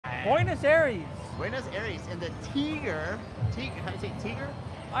Buenos Aires. Buenos Aires in the Tiger, how do you say Tiger?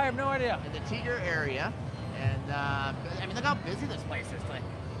 I have no idea. In the Tiger area. And I mean, look how busy this place is. Like,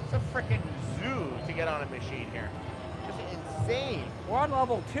 it's a freaking zoo to get on a machine here. Just insane. We're on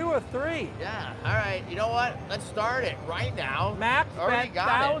level 2 or 3. Yeah, all right, you know what? Let's start it right now. Max Already bet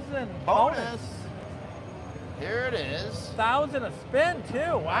got 1,000 it. Bonus. Here it is. 1,000 a spin too,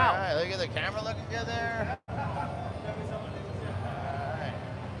 wow. All right, look at the camera looking good there. All right.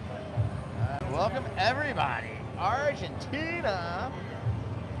 Welcome everybody. Argentina.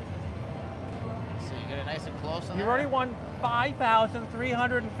 So you get it nice and close on You there. already won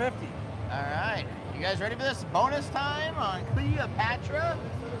 5,350. All right, you guys ready for this? Bonus time on Cleopatra.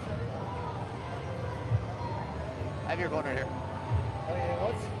 I have your phone right here.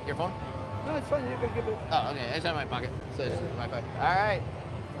 What's? Your phone? No, it's fine. You can give it. Oh, okay. It's in my pocket. So it's Wi-Fi. All right,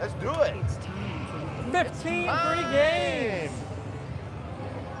 let's do it. It's time. 15 free games.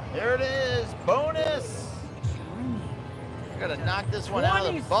 Here it is, bonus. Gotta knock this one out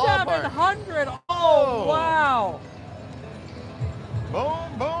of the ballpark. 2,700. Oh, wow.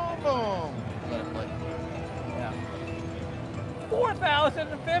 Boom, boom, boom. Let it play. Yeah.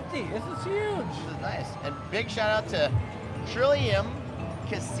 4,050. This is huge. This is nice. And big shout out to Trilenium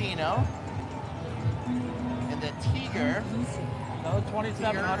Casino in the Tiger. Another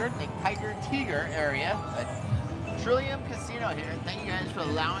 2,700. The Tiger area. Trilenium Casino here. Thank you guys for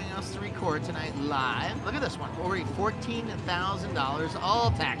allowing us to record tonight live. Look at this one. Already $14,000, all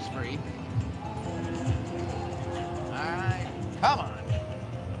tax free. All right, come on.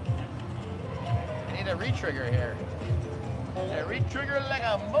 I need a retrigger here. A retrigger like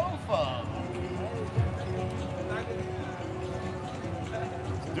a mofo.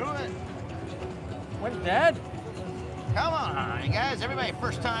 Let's do it. Went dead. Come on, you guys. Everybody,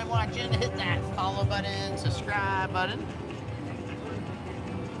 first time watching, hit that follow button, subscribe button.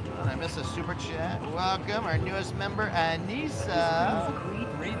 Oh, I missed a super chat. Welcome, our newest member, Anissa.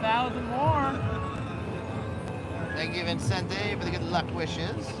 3,000 more. Thank you, Vincente, for the good luck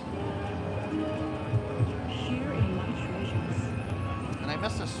wishes. And I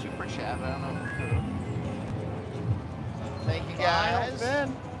missed a super chat, but I don't know who. Thank you, guys.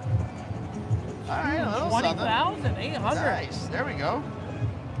 All right, a little 20,800. Nice. There we go.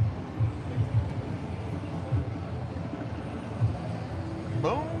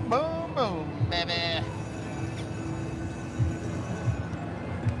 Boom, boom, boom, baby.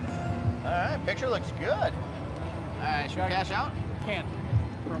 All right, picture looks good. All right, should we cash out? Can't.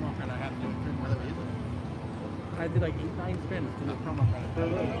 Promo credit. I had to do it. Where do we use it? I did like 8-9 spins to do promo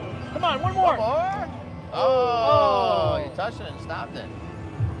credit. Come on, one more. One more? Oh, you touched it and stopped it.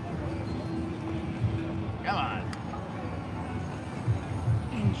 Come on.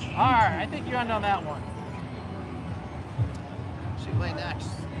 All right, I think you end on that one. Should we play next?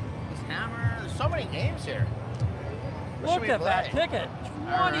 This hammer. There's so many games here. What should Look we at play? that ticket.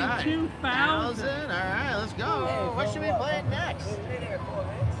 22,000. All right, let's go. What should we play next?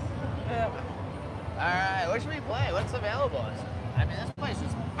 Yeah. All right, what should we play? What's available? I mean, this place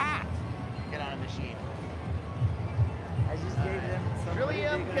is packed. Get on a machine. I just gave them some.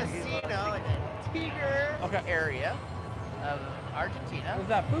 Trilenium Casino in the Tiger area of Argentina. Was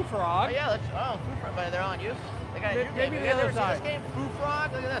that Foo Frog? Oh yeah, let's. Oh, Foo Frog, but they're on you. They got a new game. Maybe You the guys other ever seen side. this game? Foo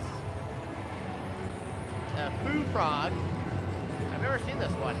Frog. Look at this. Foo Frog. I've never seen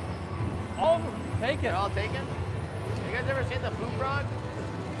this one. All of them. Take it. They're all taken. You guys ever seen the Foo Frog?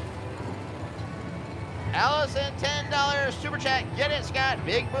 Allison, $10 super chat. Get it, Scott.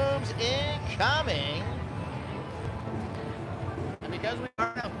 Big booms incoming. And because we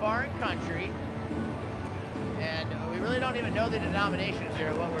are in a foreign country, and we really don't even know the denominations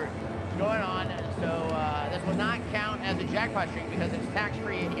here, what we're going on, so this will not count as a jackpot stream because it's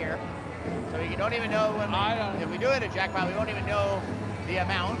tax-free in here. So you don't even know when if we do it a jackpot, we won't even know the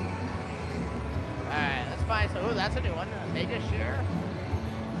amount. All right, let's find. So, ooh, that's a new one. Mega share.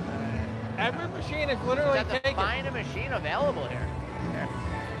 Every machine is literally Have to taken. find a machine available here.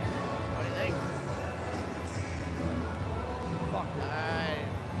 What do you think? Fuck. Alright.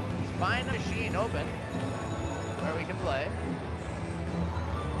 Let's find a machine open where we can play.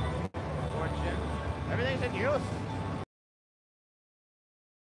 Fortune. Everything's in use.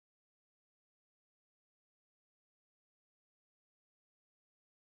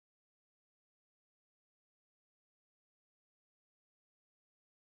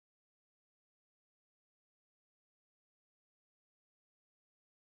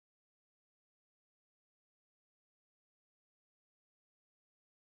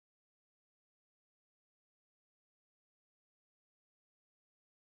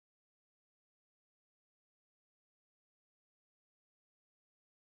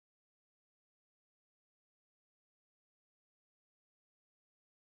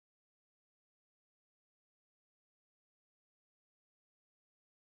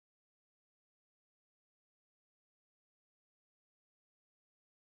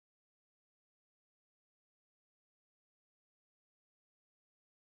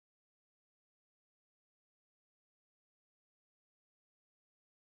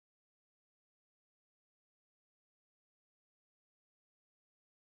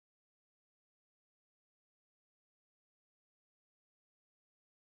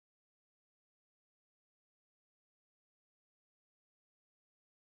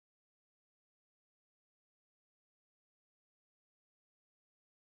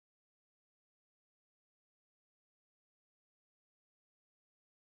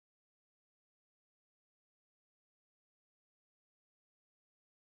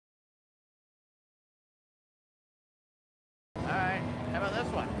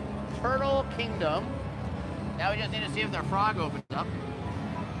 Turtle Kingdom. Now we just need to see if their frog opens up.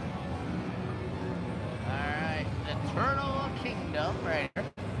 Alright, the Turtle Kingdom right here.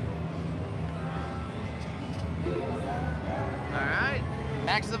 Alright,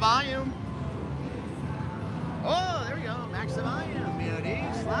 max the volume. Oh, there we go, max the volume, beauty,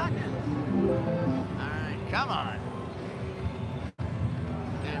 slacking. Alright, come on.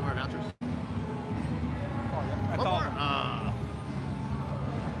 Any more vouchers? One more.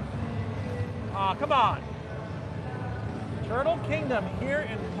 Come on. Turtle Kingdom here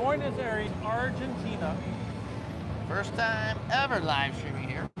in Buenos Aires, Argentina. First time ever live streaming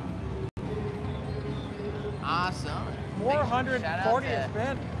here. Awesome. 440 a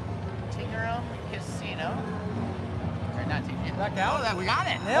spin. Trilenium Casino. Or not Trilenium. That count? Oh, that we got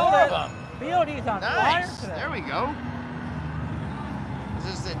it. Nailed Four it. of them. BOD's on fire Nice. today. There we go.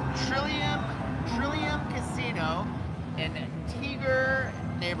 This is the Trilenium Casino in Tiger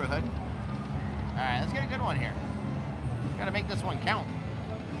neighborhood. All right, let's get a good one here. Gotta make this one count.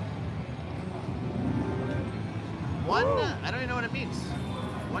 One, I don't even know what it means.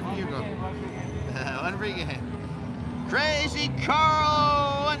 One Hugo. One free game. Crazy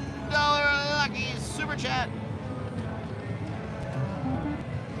Carl, $1 lucky super chat.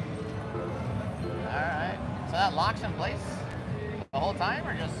 All right, so that locks in place the whole time,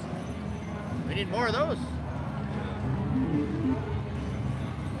 or just we need more of those?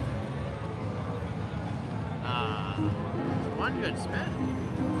 One good spin.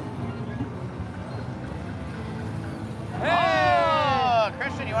 Hey! Oh,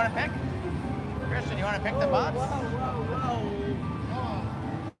 Christian, you want to pick? Christian, you want to pick the box?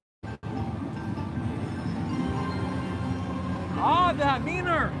 Ah, that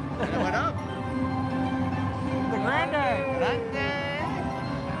meaner. And it went up. The grande. Grande.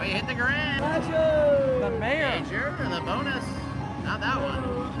 We hit the grand. The mayor. Major, the bonus. Not that one.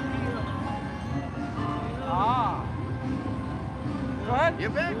 Ah. Go ahead. You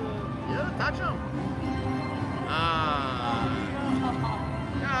pick. You touch them.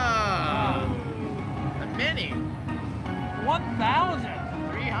 The mini. 1,000.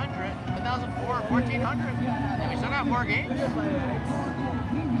 300. 1,004. 1,400. And we still got more games.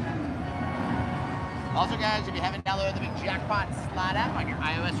 Also, guys, if you haven't downloaded the Big Jackpot slot app on your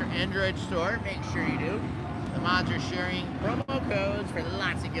iOS or Android store, make sure you do. The mods are sharing promo codes for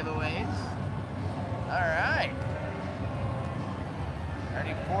lots of giveaways. All right.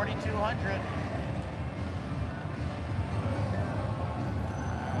 Already 4,200.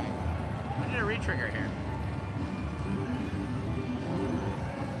 We need a retrigger here.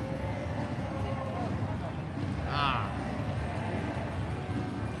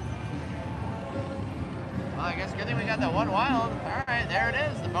 Well, I guess good thing we got that one wild. All right, there it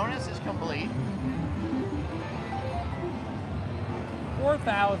is. The bonus is complete.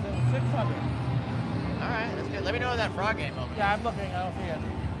 4,600. All right, that's good. Let me know when that frog game opens. Yeah, I'm looking. I don't see it.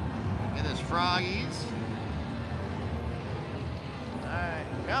 Get this froggies. All right,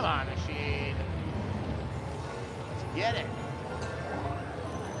 come on, machine. Let's get it.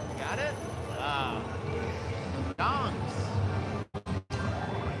 Got it? Dongs.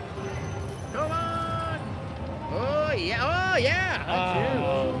 Come on. Oh, yeah. Oh, yeah.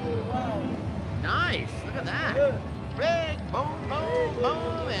 Oh. Nice. Look at that. Big boom, boom,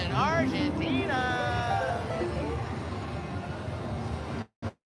 boom in Argentina.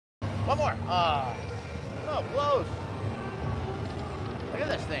 One more. Oh, close. Look at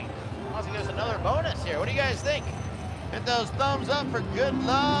this thing. Wants to give us another bonus here. What do you guys think? Hit those thumbs up for good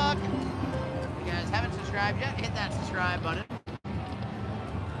luck. If you guys haven't subscribed yet, hit that subscribe button.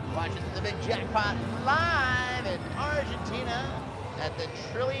 Watching the Big Jackpot live in Argentina at the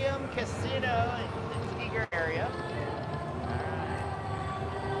Trilenium Casino in the Tiger area. All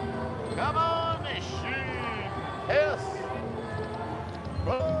right. Come on, machine. Yes.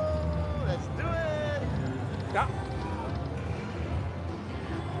 Oh, let's do it. Yeah.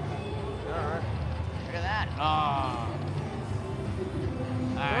 All right. Look at that.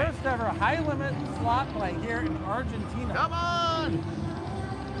 First ever high limit slot play here in Argentina. Come on.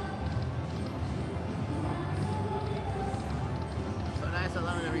 So nice, I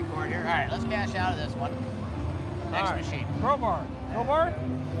love it to record here. All right, let's cash out of this one. Next machine. Crowbar. Crowbar?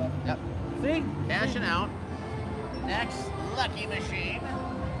 Yep. See? Cashing out. Next lucky machine.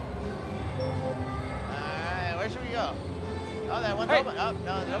 Alright, where should we go? Oh, that one's open. Oh,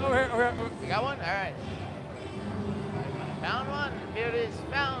 no, it's open. Over here. You got one? Alright. Found one. Beauties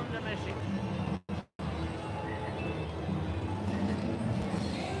found a machine.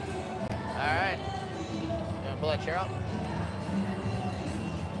 Alright. You want to pull that chair out?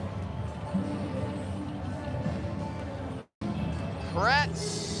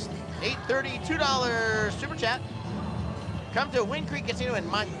 830, $2 super chat. Come to Wind Creek Casino in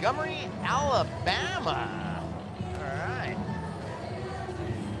Montgomery, Alabama. All right.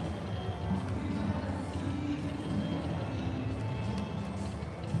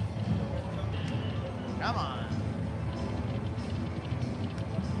 Come on.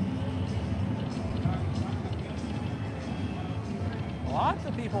 Lots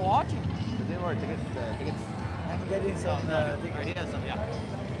of people watching. Is there more tickets? I'm getting some tickets. He has some, yeah.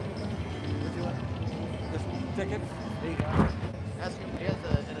 What do you want? Just tickets. There you go. That's, he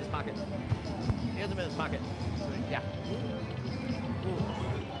has in his pocket. He has them in his pocket. Yeah.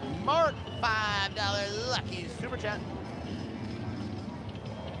 Mark, $5 lucky super chat.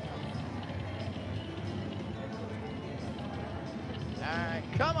 Alright,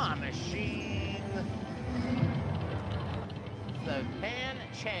 come on, machine. The Pan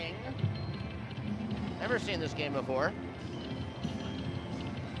Chang. Never seen this game before.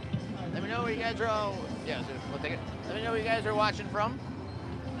 Let me know where you guys are all. Yeah, so we'll take it. Let me know where you guys are watching from.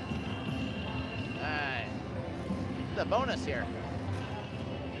 Alright. The bonus here.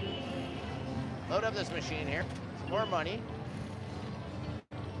 Load up this machine here. Some more money.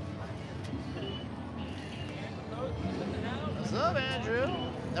 What's up, Andrew?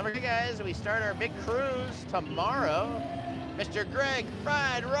 Don't forget, guys, we start our big cruise tomorrow. Mr. Greg,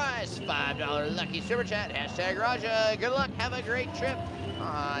 fried rice, $5 lucky super chat. Hashtag Raja. Good luck. Have a great trip.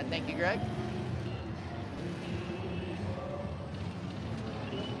 Thank you, Greg.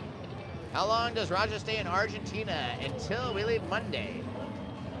 How long does Raja stay in Argentina? Until we leave Monday.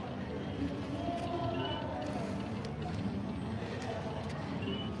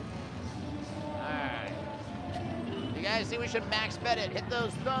 Alright. You guys think we should max bet it? Hit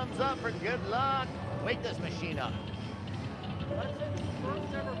those thumbs up for good luck. Wake this machine up. What's it?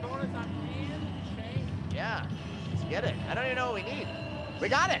 First ever bonus on hand change. Yeah, let's get it. I don't even know what we need. We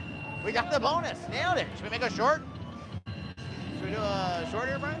got it. We got the bonus. Nailed it. Should we make a short? Should we do a short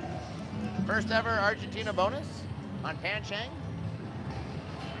here, Brian? First ever Argentina bonus on Pan Chang.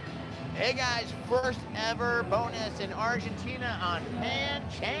 Hey guys, first ever bonus in Argentina on Pan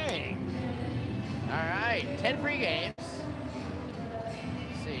Chang. All right, 10 free games.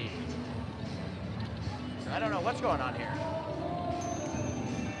 Let's see. So I don't know what's going on here.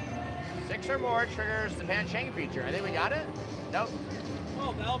 6 or more triggers the Pan Chang feature. I think we got it. Nope.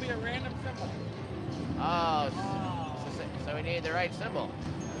 Oh, that'll be a random symbol. Oh, so we need the right symbol.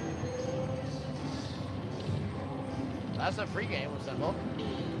 That's a free game symbol.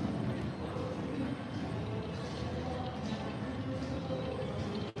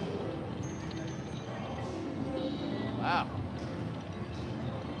 Wow.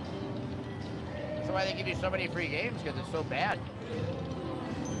 That's why they give you so many free games, because it's so bad.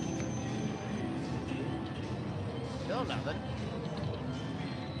 Still nothing.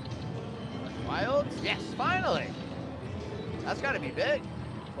 Wilds? Yes, finally. That's got to be big.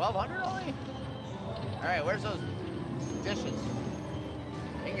 1,200 only? All right, where's those dishes?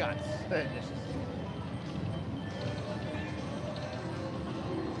 Ingots. Dishes.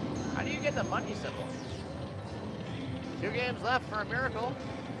 How do you get the money symbol? 2 games left for a miracle.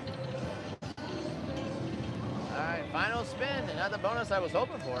 All right, final spin. Another bonus I was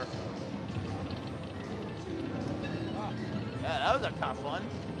hoping for. Yeah, that was a tough one.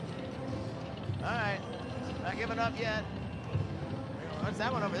 All right, not giving up yet. What's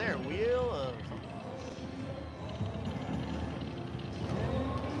that one over there? Wheel of...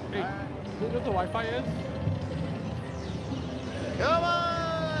 Hey, you know what the Wi-Fi is? Come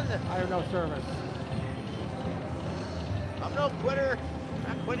on! I have no service. I'm no quitter.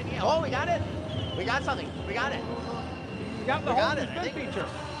 Not quitting yet. Oh, we got it. We got something. We got it. You got the We whole got it, I spin think. feature.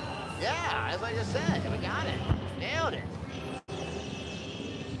 Yeah, that's what I just said. We got it. Nailed it.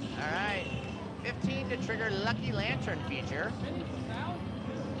 All right. 15 to trigger Lucky Lantern feature.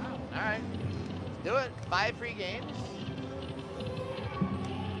 All right. Let's do it. 5 free games.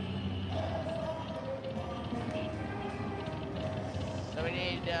 So we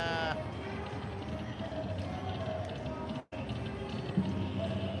need,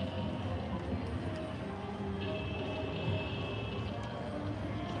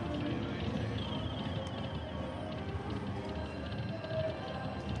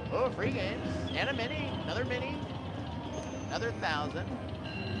 oh, free games. And a mini. Another mini. Another 1,000.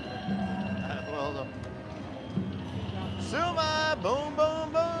 Well, Suma. Boom,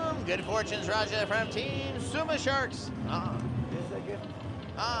 boom, boom. Good fortunes, Raja, from Team Suma Sharks. Oh. This is a gift.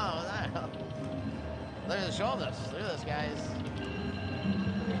 Oh, that. Look at the shoulders. Look at this, guys.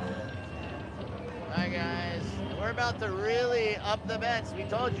 All right, guys. We're about to really up the bets. We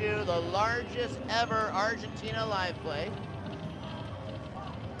told you the largest ever Argentina live play.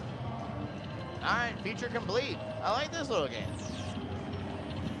 All right, feature complete. I like this little game.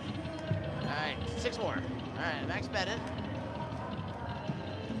 All right, 6 more. All right, max bet it.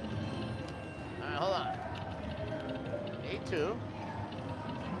 All right, hold on. 8-2.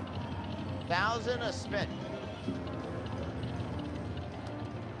 1,000 a spin.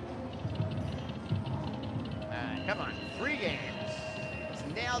 All right, come on, free games. Let's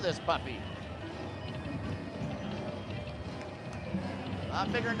nail this puppy. A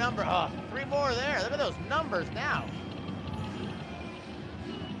bigger number. Oh, 3 more there. Look at those numbers now.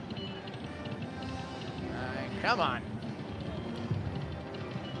 All right, come on.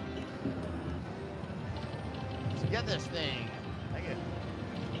 Let's get this thing. Thank you.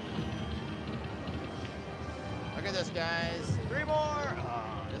 Look at this, guys. 3 more.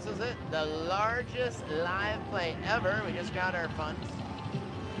 Oh, this is it. The largest live play ever. We just got our funds.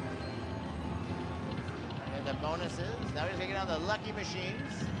 The bonuses. Now we're just gonna get on the lucky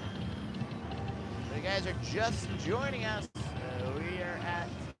machines. So you guys are just joining us. We are at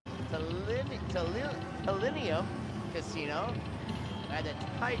Trilenium Casino at the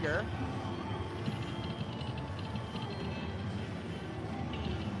Tiger.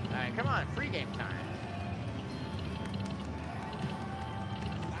 All right, come on, free game time.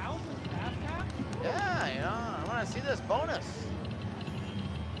 1,000 fast cap? Yeah, you know, I want to see this bonus.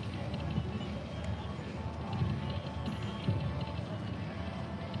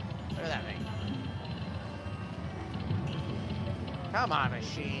 Look at that thing. Come on,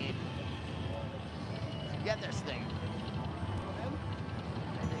 machine. Get this thing.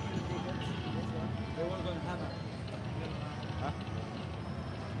 They work on hammer. Huh?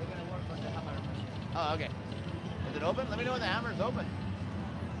 They're gonna work on the hammer machine. Oh, okay. Is it open? Let me know when the hammer's open.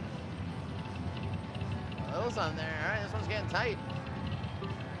 A little something there. All right, this one's getting tight.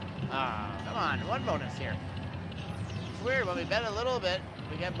 Ah, come on. 1 bonus here. It's weird. When we bet a little bit,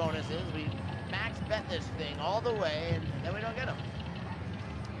 we get bonuses. We max bet this thing all the way, and then we don't get them.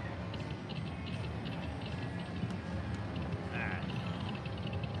 All right.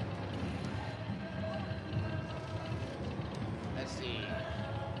 Let's see.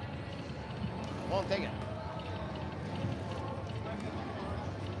 Won't take it.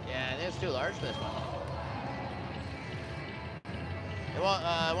 Yeah, it's too large for this one. It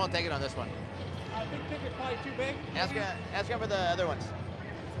won't take it on this one. Big ticket's probably too big. Ask him for the other ones.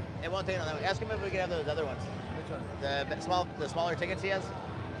 It won't take it on that one. Ask him if we can have those other ones. Which one? The smaller tickets he has.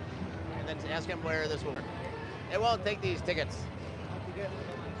 And then ask him where this will work. It won't take these tickets. To get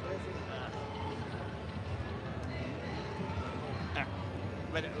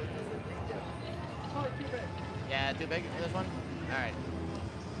But Probably too big. yeah, too big for this one? All right.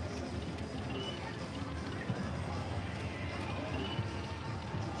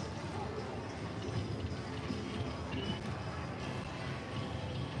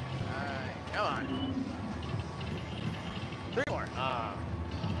 Come on. 3 more. It's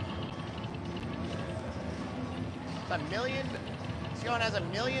 $1 million. This going has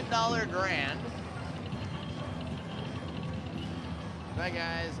 $1 million grand. Right,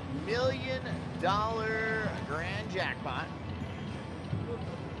 guys. $1 million grand jackpot.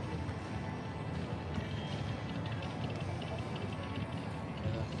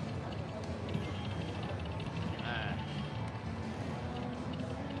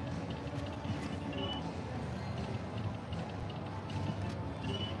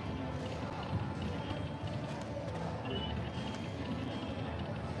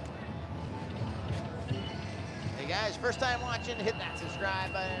 Guys, first time watching, hit that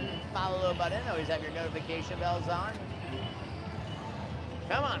subscribe button, follow button, always have your notification bells on.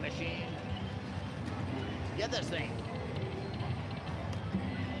 Come on, machine. Get this thing.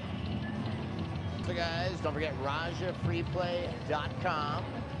 So guys, don't forget RajaFreePlay.com.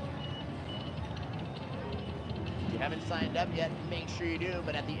 If you haven't signed up yet, make sure you do,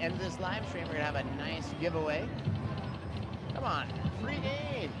 but at the end of this live stream, we're gonna have a nice giveaway. Come on, free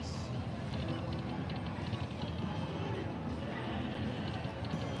games.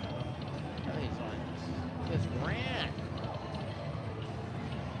 It's grand.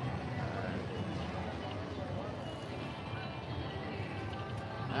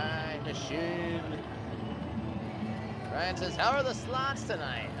 Alright, machine. Ryan says, how are the slots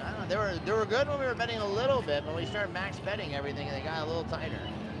tonight? I don't know. They were good when we were betting a little bit, but when we started max betting everything, they got a little tighter.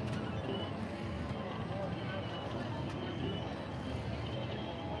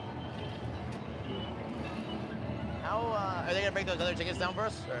 How are they gonna break those other tickets down for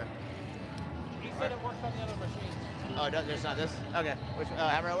us? Or? He said it works on the other machine. Oh, there's not this? Okay. Which,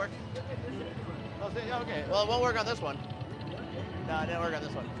 hammer work? Oh, okay. Well, it won't work on this one. No, it didn't work on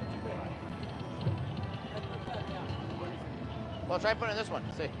this one. Well, try putting this one.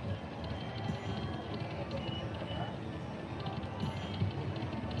 See.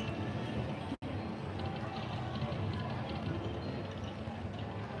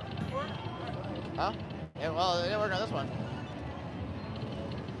 Well, it didn't work on this one.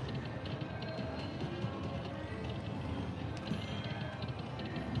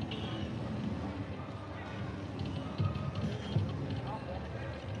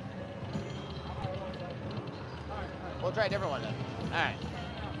 We'll try a different one then. Alright.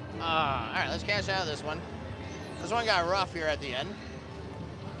 Alright, let's cash out this one. This one got rough here at the end.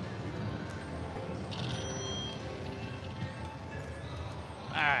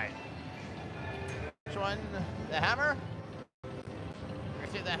 Alright. Which one? The hammer?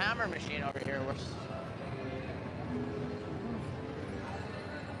 Let's see the hammer machine over here works.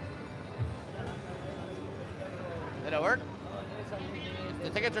 Did it work? The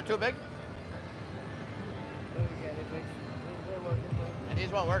tickets are too big? And these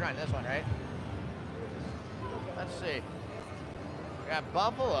won't work on this one, right? Let's see. We got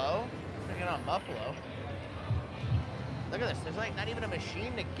Buffalo. Let's get on Buffalo. Look at this. There's like not even a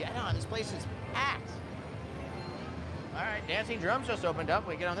machine to get on. This place is packed. All right, Dancing Drums just opened up.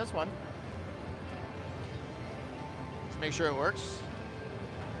 We get on this one. Let's make sure it works.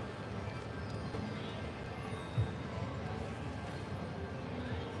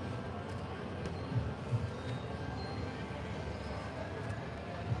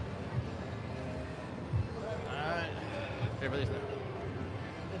 This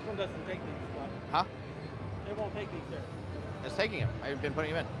one doesn't take these. Huh? It won't take these there. It's taking him. I've been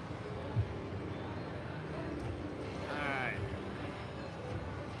putting him in. Alright.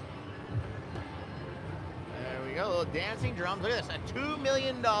 There we go. Little dancing drums. Look at this. A $2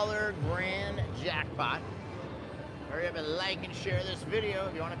 million grand jackpot. Hurry up and like and share this video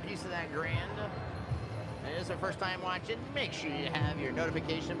if you want a piece of that grand. And it is the first time watching. Make sure you have your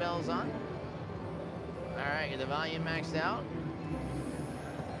notification bells on. Alright, get the volume maxed out.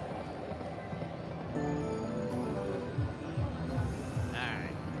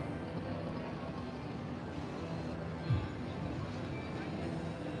 Alright.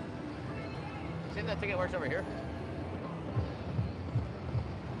 See if that ticket works over here.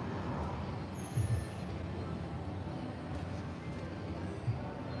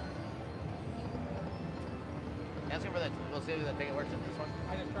 Ask him for that. We'll see if that ticket works in this one.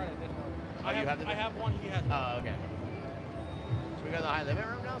 I just tried it this one. Oh, you have the... I have one, he has one. Oh, okay. So we got the high living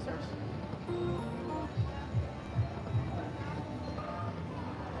room downstairs?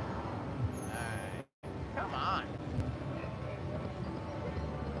 Alright. Come on.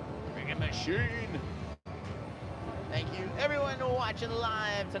 Bring a machine. Thank you, everyone watching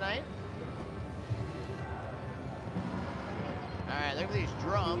live tonight. Alright, look at these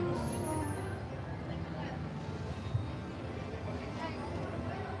drums.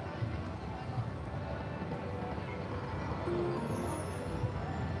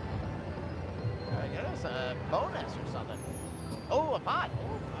 A bonus or something. Oh, a pot.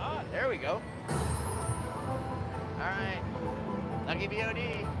 Oh, pot. There we go. All right. Lucky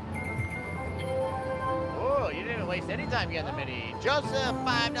VOD. Oh, you didn't waste any time getting the mini. Joseph,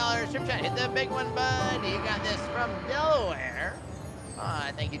 $5 super chat. Hit the big one, bud. You got this from Delaware.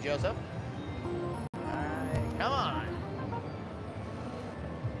 Thank you, Joseph. All right, come on.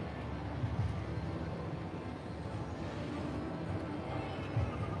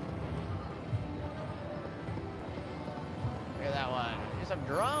 Some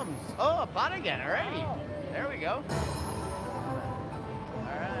drums. Oh, a pot again already. Wow. There we go.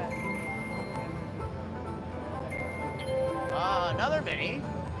 All right. Another mini.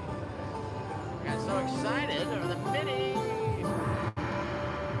 Got so excited over the mini.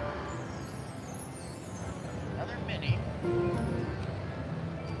 Another mini.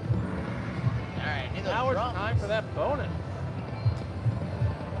 All right, need those now drums. It's time for that bonus.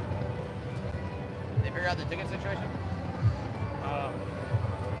 Did they figure out the ticket situation?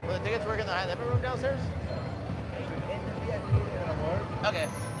 Will the tickets work in the high living room downstairs? Okay.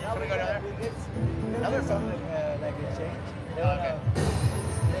 Now Can we go down there? Another something like a change. Okay.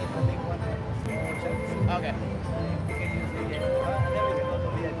 The big one Okay. we can use the and then we can go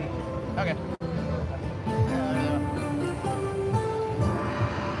to VIP. Okay.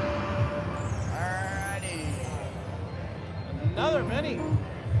 Alrighty. Another mini.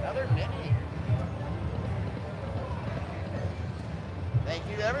 Another mini. Thank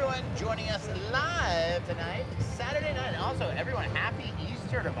you to everyone joining us live tonight, Saturday night. Also, everyone, happy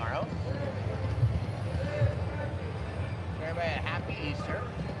Easter tomorrow. Everybody, a happy Easter.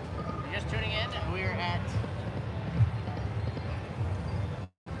 If you're just tuning in, we're at...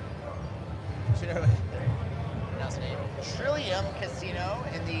 Should I pronounce the name? Trilenium Casino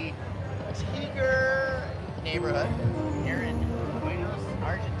in the Tiger neighborhood here in Buenos,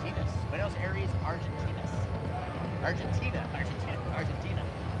 Argentina. Buenos Aires, Argentina. Argentina.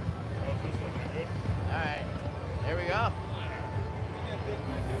 All right.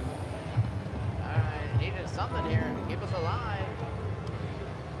 something here. Keep us alive.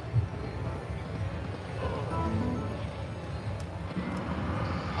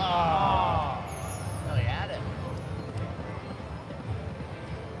 Oh, really had it.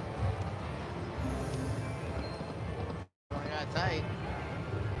 We got tight.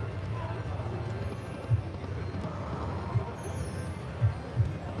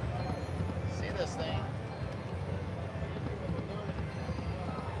 See this thing?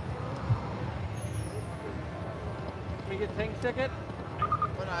 Can we get Tank's ticket?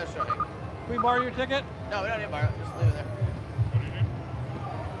 Well, no, I was showing. Can we borrow your ticket? No, we don't need to borrow it. Just leave it there.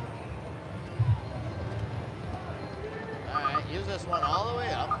 Alright, use this one all the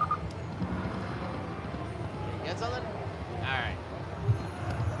way up. Get something? Alright.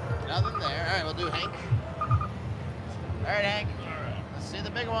 Nothing there. Alright, we'll do Hank. Alright, Hank. Let's see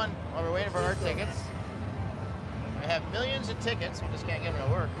the big one while we're waiting for our tickets. We have millions of tickets. We just can't get them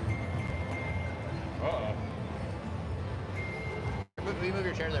to work. Uh-oh. Will you move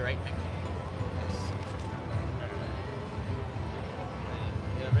your chair to the right, Hank?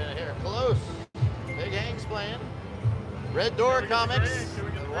 Get him in here close. Big Hank's playing. Red Door Comics. The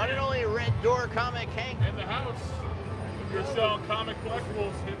one and only Red Door Comic Hank. In the house. If you're selling comic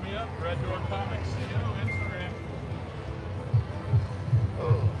collectibles, hit me up. Red Door Comics. You know, Instagram.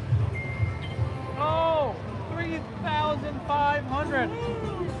 Oh. Oh, 3,500.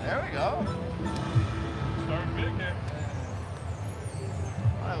 There we go. Starting big here.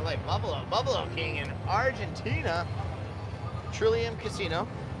 I like Buffalo King in Argentina. Trilenium Casino.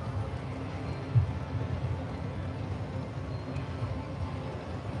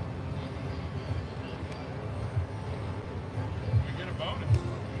 We get a bonus.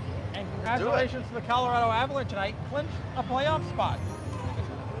 And congratulations to the Colorado Avalanche tonight. Clinched a playoff spot.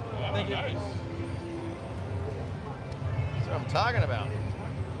 Well, that Thank was you. nice. That's what I'm talking about.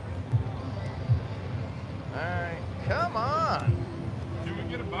 All right, come on. Do we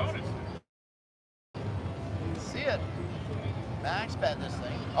get a bonus? See it. Max bet this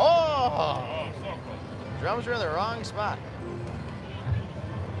thing. Oh! Oh, so close. Drums are in the wrong spot.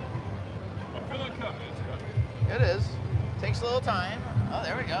 I feel like coming. It's coming. It is. Takes a little time. Oh,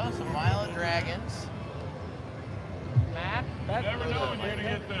 there we go. Some Wild Dragons. Matt, You that's never know when you're going to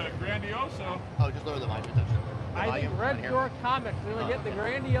get the Grandioso. Oh, just lower the volume. I think Red Door Comics is going to get the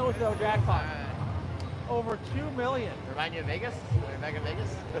Grandioso jackpot. Over 2 million. Remind you of Vegas? We're back in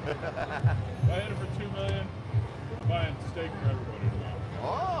Vegas? If I hit it for $2 million, I'm buying steak for everybody tomorrow.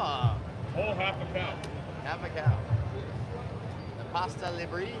 Oh, Whole half a cow. half a cow. The Pasta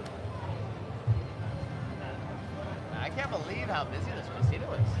Libre. I can't believe how busy this casino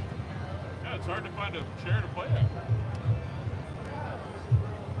is. Yeah, it's hard to find a chair to play at.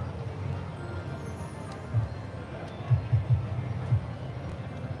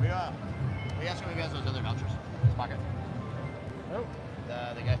 We asked him if he has those other vouchers in his pocket. Nope.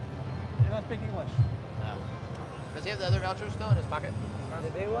 The guy. You don't speak English. No. Does he have the other vouchers still in his pocket? The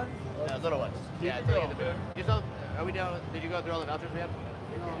big one? No, little ones. Yeah, it until you going, get the big. man. You still? Are we done? Did you go through all the vouchers we have? Okay.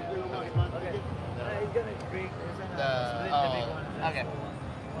 He's gonna bring. He's gonna split the big one. Okay.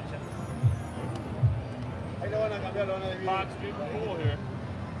 Pot's getting full here.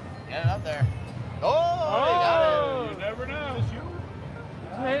 Get it up there. Oh, he got it. You never know.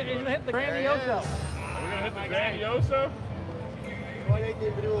 He's going to hit the There he Grandioso. is. Are we going to hit the Grandioso? Ah,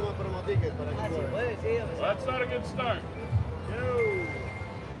 si puede, sí. Well, that's not a good start.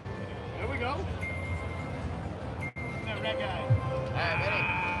 There we go. That red guy. All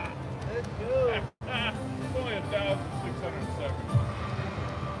right, Let's go. It's only 1,607. Vinny.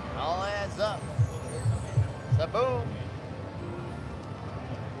 All adds up. So boom.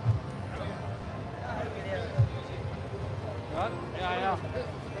 What? Yeah, I know.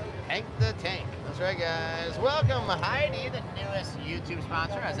 Hank the Tank. That's right, guys. Welcome, Heidi, the newest YouTube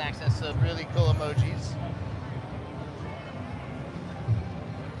sponsor, has access to really cool emojis.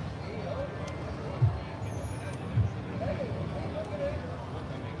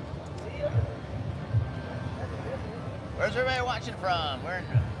 Where's everybody watching from? We're in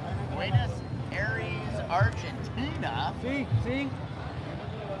Buenos Aires, Argentina, See?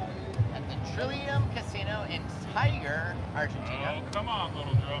 at the Trilenium Casino in Tiger, Argentina. Oh, come on,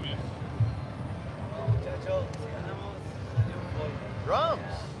 little drummies. Muchachos, si ganamos, Drums.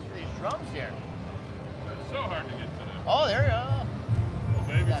 Look at these drums here. It's so hard to get to them. Oh, there you go. Little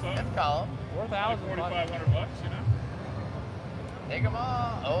baby That son. fifth column. 4,000. Like $4,500, you know? Take them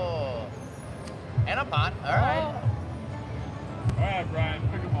all. Oh. And a pot. All right. All right, Brian,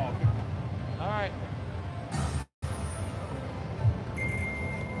 pick them all. Pick 'em all. All right.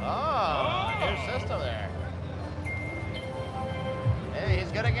 Oh, new system there. Hey,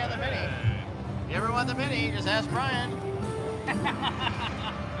 he's good again, the mini. you ever want the mini, just ask Brian.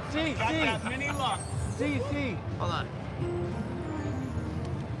 See. Got that mini luck. See. Hold on.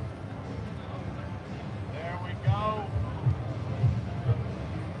 There we go.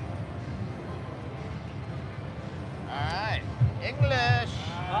 All right, English.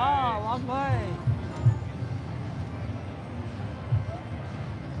 Oh, long way.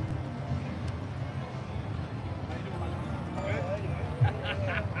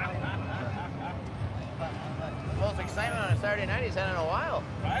 Most excitement on a Saturday night he's had in a while.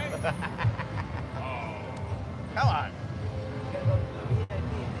 Right? Come on.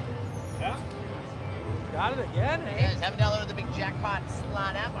 Yeah? Got it again, If you eh? guys haven't downloaded the Big Jackpot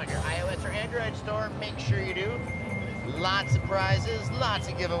slot app on your iOS or Android store, make sure you do. Lots of prizes, lots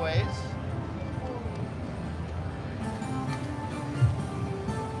of giveaways.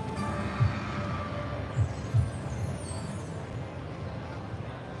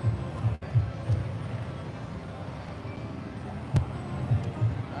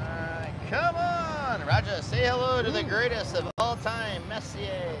 Come on, Raja, say hello to the greatest of all time,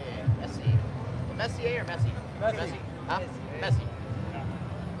 Messier. Messi. Messier or Messi? Messi. Huh? Messi.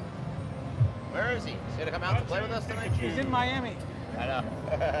 Where is he? Is he gonna come out to play with us tonight? He's in Miami. I know.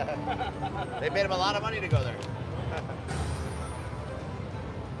 They paid him a lot of money to go there.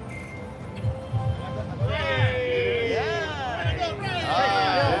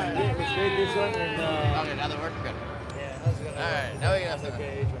 This one and Okay, now that we're good. yeah, I was gonna. All right, now we got the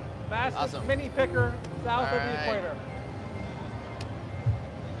Okay. Fastest Awesome. mini picker south of the Alright. equator.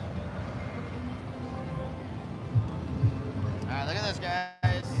 All right, look at this,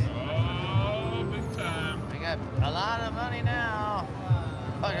 guys. Oh, big time. We got a lot of money now.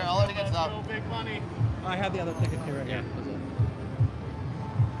 Okay, all the tickets Still up. big money. I have the other tickets here again.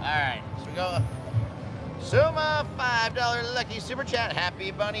 All right, so we go. Suma, $5 lucky super chat.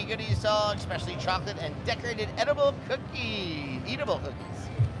 Happy Bunny Goodies song, especially chocolate and decorated edible eatable cookies.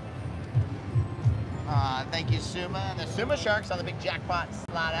 Thank you, Suma. And the Suma Sharks on the Big Jackpot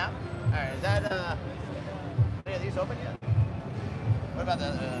slot out. All right, is that any of these open yet? What about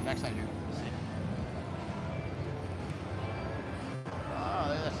the backside here? Let's see. Oh,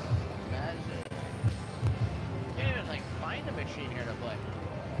 look at this. Magic. Can't even like find a machine here to play.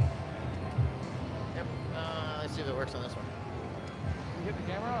 Yep. Let's see if it works on this one. You hit the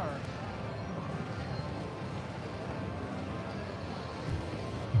camera or?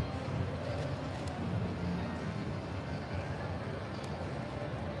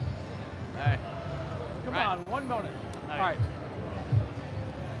 All right. Come Right. on, one bonus. All All right.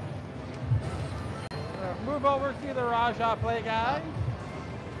 right. Move over to the Raja play, guys.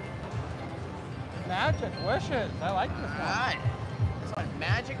 Magic Wishes. I like this All one. right. This one,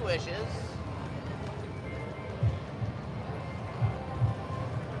 Magic Wishes.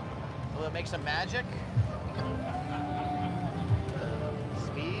 Will it make some magic?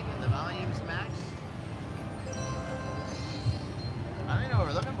 Speed and the volume's max. I don't even know what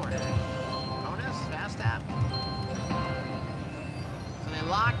we're looking for today. Bonus, fast tap. So they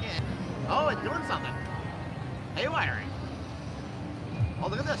lock in. Oh, it's doing something. Haywiring. Oh,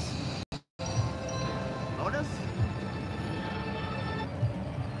 look at this. Bonus.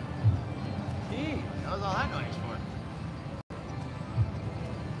 Gee. That was all that noise for.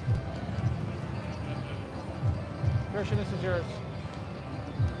 Christian, this is yours.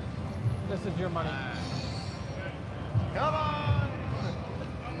 This is your money. Come on!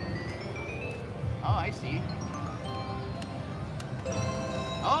 Oh, I see.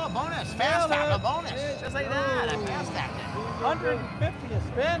 Oh, bonus! Fast tap, a bonus! Just like that, I fast tapped it. 150 a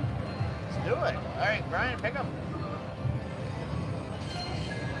spin. Let's do it. All right, Brian, pick him.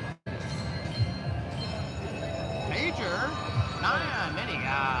 Major, 9 mini.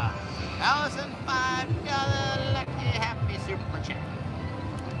 Allison, $5 lucky happy super chat.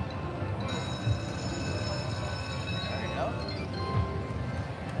 There you go.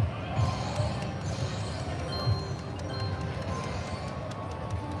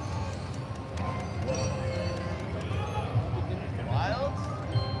 Wilds.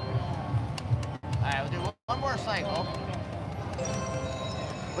 All right, we'll do one more cycle.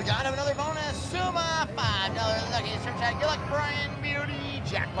 We got him another bonus. Suma, $5 lucky super chat. Good luck, Brian Beauty.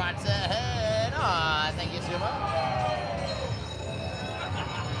 Jackpot's ahead. Aw, thank you, Suma.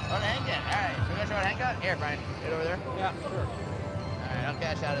 Oh, the hang it. All right, so we're gonna show a hang cut. Here, Brian, get over there. Yeah, sure. All right, I'll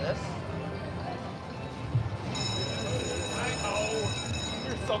cash out of this. I know.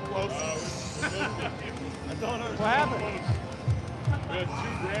 You're so close. I don't understand. What happened? We had 2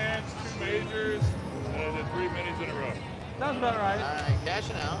 grands, 2 majors, and then 3 minis in a row. Sounds about All right. right,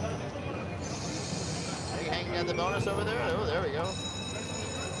 cashing out. Are you hanging out the bonus over there? Oh, there we go.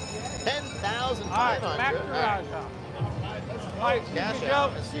 All right, back to the garage shop. All right, excuse Cash me, out.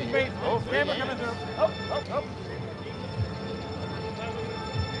 Joe. Let's see Excuse me. here. Oh, three Camera games. coming through. Oh, oh, oh.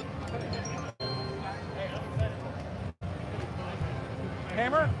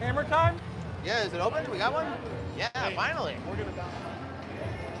 Hammer time? Yeah, is it open? We got one? Yeah, finally. We're gonna die.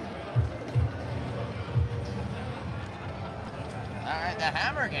 All right, the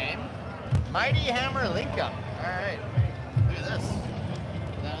hammer game. Mighty Hammer Link Up. All right. Look at this.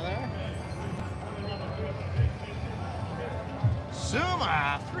 Down there.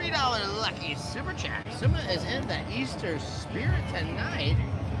 Suma, $3 lucky super chat. Suma is in the Easter spirit tonight.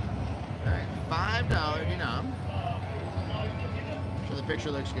 All right, $5 denom. So the picture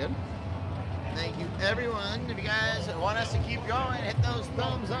looks good. Thank you, everyone. If you guys want us to keep going, hit those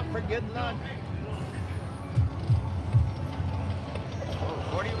thumbs up for good luck.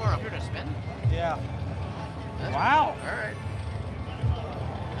 Oh, 40 more up here to spin? Yeah. That's Wow. All right.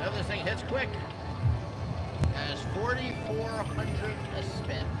 I hope this thing hits quick. That is 4,400 a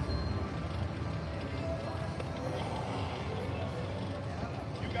spin.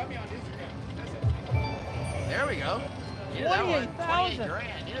 You got me on Instagram. There we go. Needed that one. 28,000. 28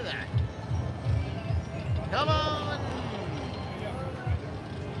 grand. Needed that. Come on.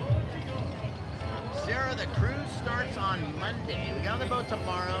 Sarah, the cruise starts on Monday. We got on the boat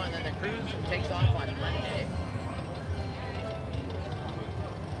tomorrow, and then the cruise takes off on Monday.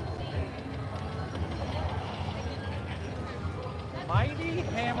 Mighty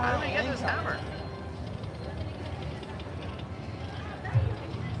Hammer. How do we get this Link Up. hammer?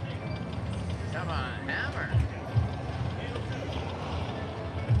 Come on, hammer.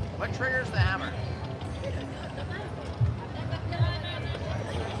 What triggers the hammer?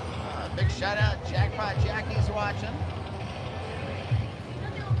 Big shout out, Jackpot Jackie's watching.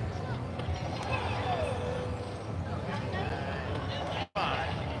 Come on.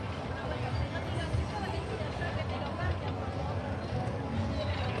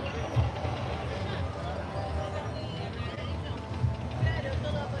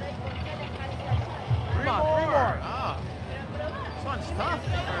 Three more. Oh. This one's tough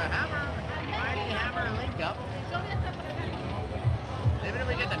for a hammer. Mighty Hammer Link Up. Even if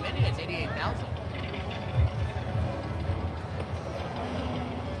we get the mini, it's 88,000.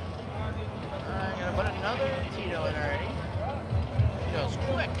 I'm gonna put another Tito in already. Tito's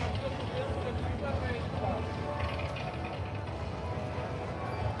quick.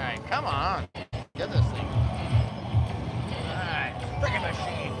 Alright, come on. Get this thing. Alright, freaking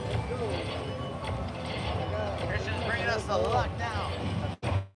machine. Christian's bringing us the luck now.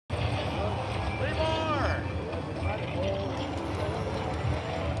 3 more.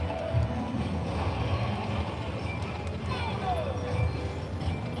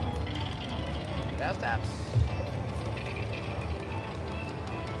 Fast taps.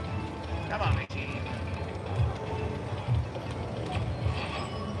 Come on, machine.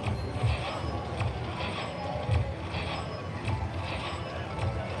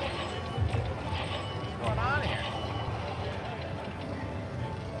 What's going on here?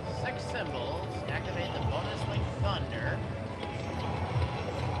 6 symbols. Activate the bonus link thunder.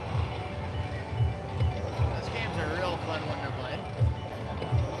 This game's a real fun one to play.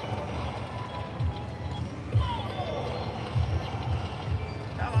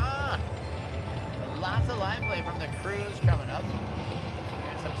 Come on! Lots of live play from the cruise coming up.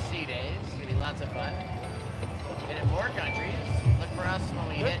 Got some sea days. Gonna be lots of fun. Hitting more countries. Look for us when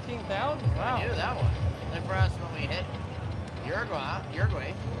we hit. 15,000? Wow. I knew that one. Look for us when we hit Uruguay,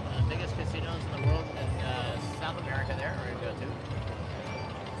 one of the biggest casinos in the world in South America. There, we're gonna go to.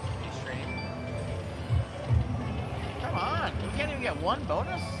 Stream. Come on! We can't even get one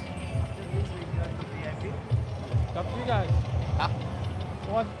bonus. It's up to you guys.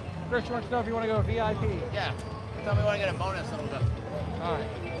 Chris wants to know if you want to go VIP. Yeah. Tell me when I get a bonus and we'll go. All right.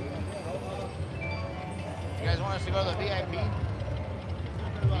 You guys want us to go to the VIP?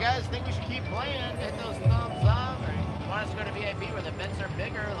 You guys think we should keep playing? Hit those thumbs up. Or you want us to go to VIP where the bets are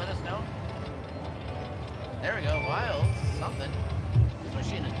bigger? Let us know. There we go. Wild. Something. This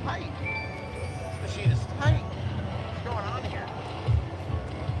machine is tight. This machine is tight. What's going on here?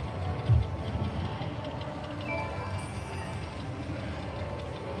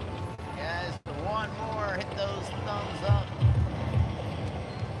 Guys, one more. Hit those thumbs up.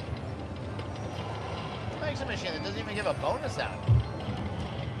 What makes a machine that doesn't even give a bonus out?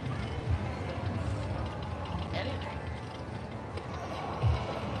 Anything.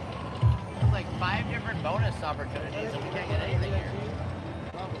 There's like 5 different bonus opportunities and we can't get anything here.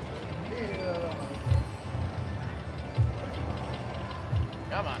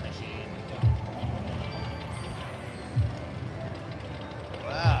 Come on, machine.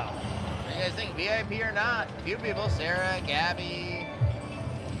 Wow. guys think, VIP or not? A few people, Sarah, Gabby,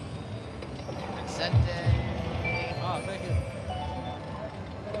 Vicente. Oh, thank you.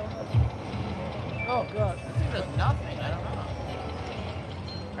 Oh, good. This thing does nothing. I don't know.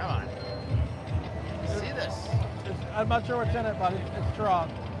 Come on. See this? I'm not sure what's in it, but it's strong.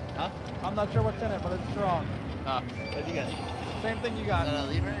 Huh? I'm not sure what's in it, but it's strong. Oh, what'd you get? Same thing you got. Is that a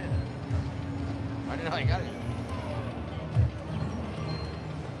lever? I didn't know I got it.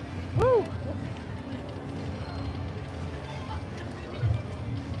 Woo!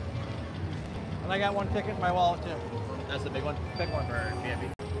 And I got one ticket in my wallet too. That's the big one? Big one. For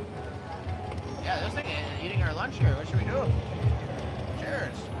VIP. Yeah, this thing is eating our lunch here. What should we do?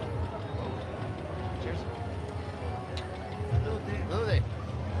 Cheers. Cheers. Salute.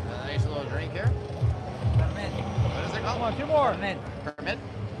 A nice little drink here. Permit. What is it Come called? on, two more. Permit. Permit?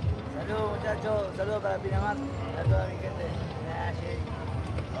 Saludos muchachos, saludos para Pinamar, a toda mi gente.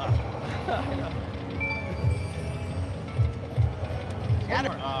 Got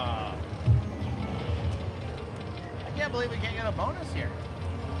it. I can't believe we can't get a bonus here.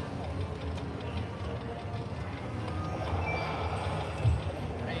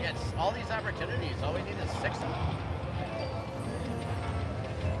 I mean, you got all these opportunities. All we need is 6 of them.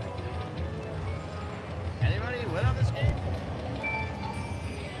 Anybody win on this game?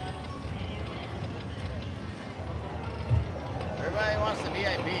 Everybody wants the VIP.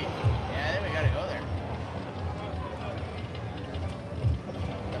 Yeah, I think we gotta go there.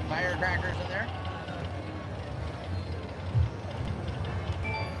 The firecrackers in there.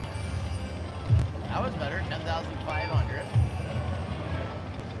 That was better, 10,500.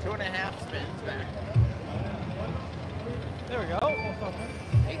 2.5 spins back. There we go.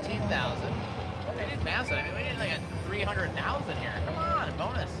 18,000. They did massive. I mean, we need like a 300,000 here. Come on,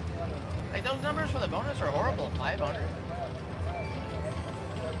 bonus. Like those numbers for the bonus are horrible. 500.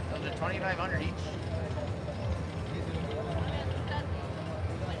 Those are 2,500 each.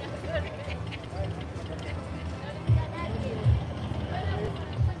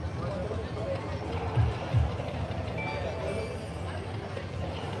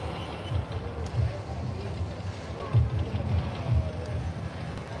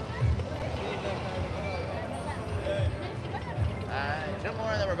 Two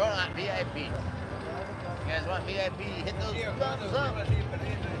more, then we're going on VIP. You guys want VIP? Hit those thumbs up.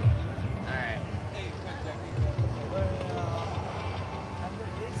 Alright.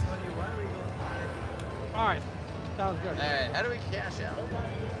 All right. Sounds good. Alright, how do we cash out?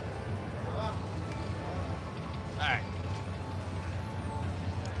 Alright.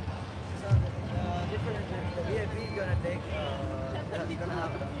 Different, the VIP is gonna take, that's gonna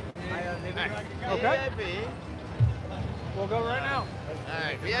have higher limit. Okay. VIP. We'll go right now.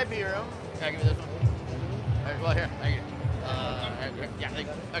 Alright, VIP room. Can I give me this one? Alright, well, here. Thank you. Yeah, thank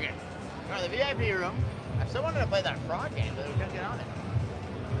you. Okay. Alright, the VIP room. I still wanted to play that frog game, but we couldn't get on it.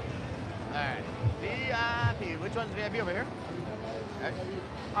 Alright. VIP. Which one's VIP over here? Okay.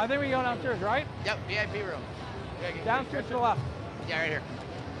 I think we go downstairs, right? Yep, VIP room. Yeah, Downstairs to the left. Yeah, right here.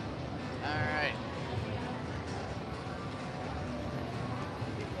 Alright.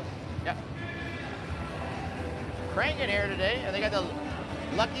 Yep. Cranking here today. And they got the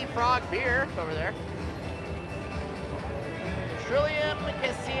Lucky Frog beer over there. Trilenium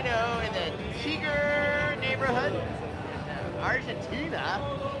Casino in the Tiger neighborhood in Argentina.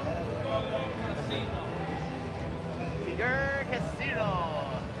 Tiger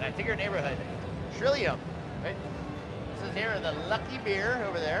Casino. Tiger neighborhood. Trilenium. Right? This is here the Lucky Beer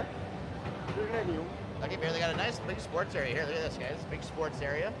over there. Lucky Beer. They got a nice big sports area here. Look at this, guys. Big sports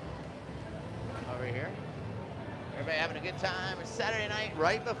area over here. Everybody having a good time. It's Saturday night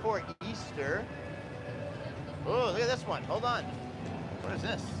right before Easter. Oh, look at this one. Hold on. What is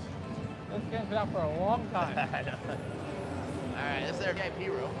this? This game's been out for a long time. I know. All right, this is their VIP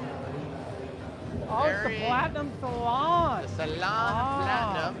room. Oh, it's the Platinum Salon. The Salon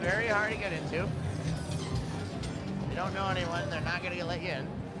Platinum. Very hard to get into. If you don't know anyone, they're not going to let you in.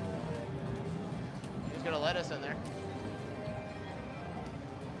 He's going to let us in there.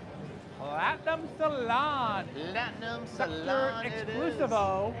 Platinum Salon. Platinum Sector Salon it is.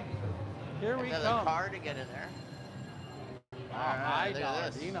 Exclusivo. Here we There's come. a car to get in there. All right, look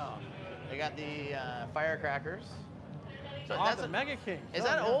at this. They got the firecrackers. So Oh, that's the a Mega King. Is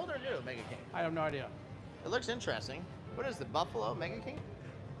that old or new, Mega King? I have no idea. It looks interesting. What is the Buffalo Mega King?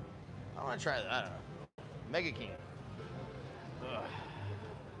 I want to try that. I don't know. Mega King. Ugh.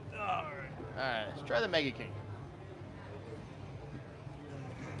 All right, let's try the Mega King.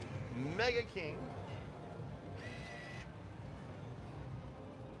 Mega King.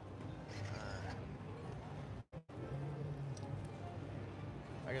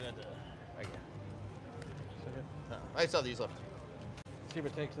 I Oh, I saw these left. See if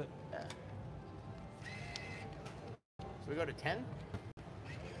it takes it. Yeah. So we go to 10?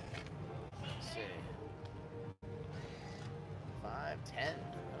 Let's see. 5, 10.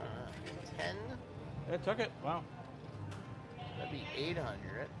 10. It took it. Wow. That'd be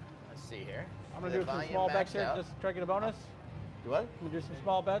 800. Let's see here. I'm gonna do some small bets here. Just try to get a bonus. Do what? I'm gonna do some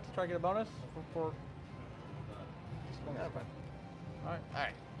small bets. Try to get a bonus for Yeah, okay. all right. All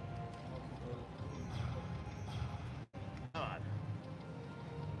right. Come on.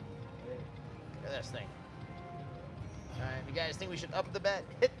 Look at this thing. All right, if you guys think we should up the bet,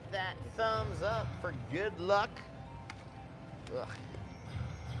 hit that thumbs up for good luck. Ugh.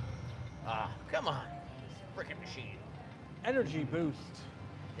 Ah, come on. This freaking machine. Energy boost.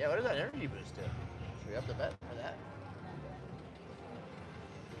 Yeah, what does that energy boost do? Should we up the bet for that?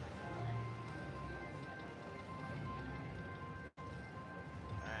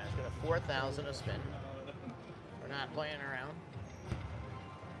 Alright, let's go to 4,000 a spin. We're not playing around.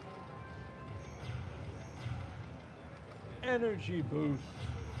 Energy boost.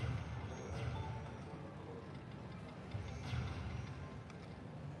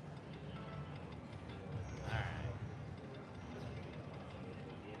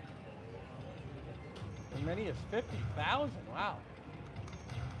 As many as 50,000. Wow.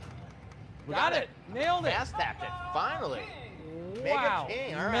 We Got it. Nailed it. Fast tapped it. Finally. Wow. Mega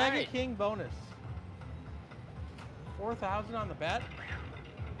King. All Mega right. King bonus. 4,000 on the bet.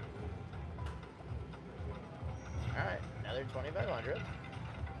 All right. Another 2,500.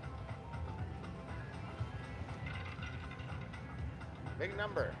 Big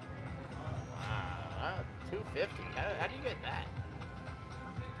number. Wow. 250. How do you get that?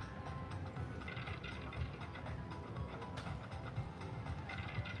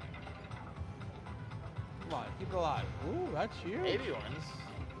 Come on, keep it alive. Ooh, that's huge. Baby ones.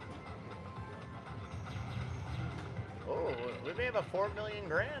 Oh, we may have a 4 million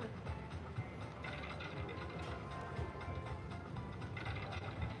grand.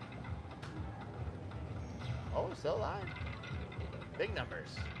 Oh, still alive. Big numbers.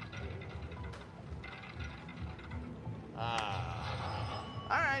 All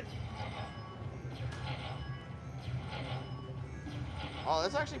right. Oh,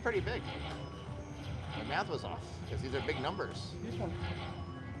 that's actually pretty big. The math was off because these are big numbers. This one.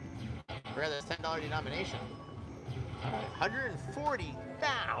 Forget that's $10 denomination. All right,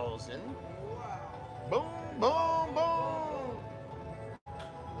 140,000. Boom, boom, boom.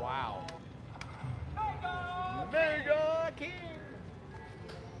 Wow. Mega King.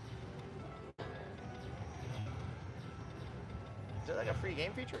 Is there like a free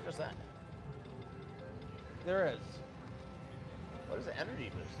game feature or just that? There is. What is the energy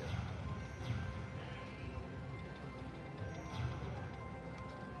boost do?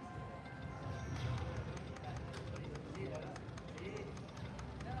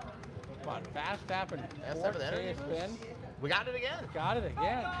 Come on, fast tapping. Fast tap with energy boost. spin. We got it again. Got it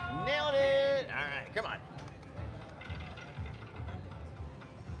again. Nailed it. All right, come on.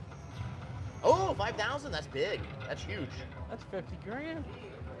 Oh, 5,000. That's big. That's huge. That's 50 grand.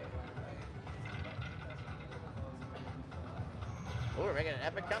 Oh, we're making an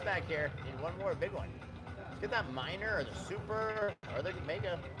epic comeback here. Need one more big one. Let's get that minor or the super or the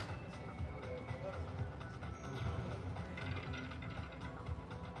mega.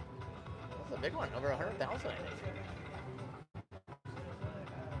 That's a big one. Over 100,000, I think.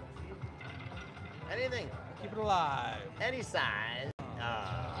 Anything. Keep it alive. Any size.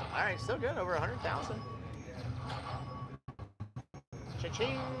 All right, still good. Over 100,000.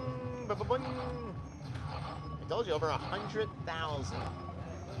 Cha-ching. Ba-ba-boing. I told you, over 100,000.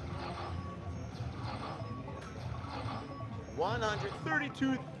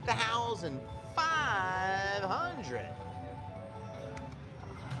 132,500.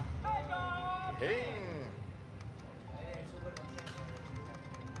 Ding.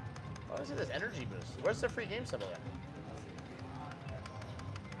 Oh, look at this energy boost. Where's the free game symbol at?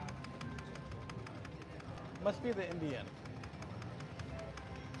 Must be the Indian.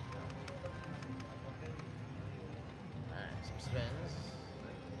 Alright, some spins.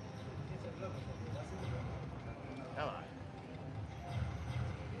 Come on.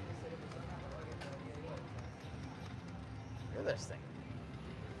 Look at this thing.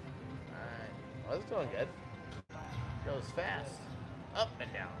 Alright. Well, it's doing good. Goes fast. Up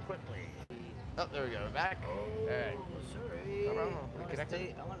and down quickly. Oh, there we go. Back. Alright. Sorry. No problem. I wanna Connected.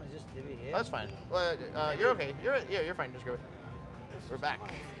 stay- I want to just leave it here. Oh, that's fine. Well, you're okay. You're fine. Just go. We're back. All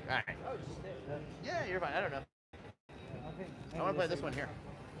right. Oh, just stay. Yeah, you're fine. I don't know. Okay. I want to play this one here.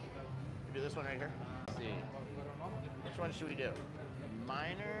 We do this one right here. Let's see. Which one should we do?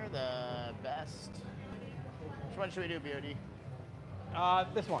 Minor, the best. Which one should we do, BOD?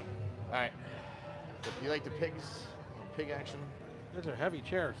 This one. All right. So you like the pigs? Pig action? These are heavy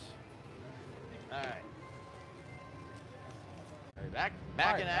chairs. All right. Are we back?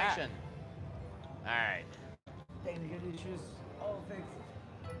 Back in action. All right. Technical issues, all fixed.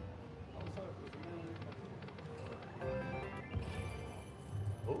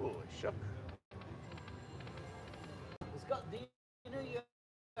 Ooh, it shook. Scott, do you know you're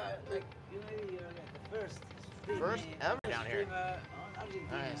like the first First ever down here. on Argentina.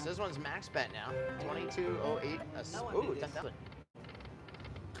 All right, so this one's max bet now. 2208. Ooh, 10,000.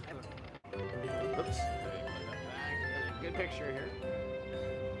 Oops. Good picture here.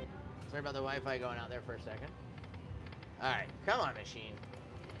 Sorry about the Wi-Fi going out there for a second. All right, come on, machine.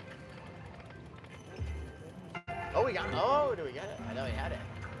 Oh, we got it. Oh, do we get it? I know we had it.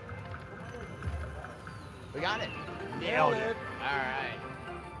 We got it. Nailed it. All right.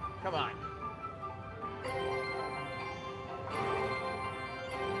 Come on.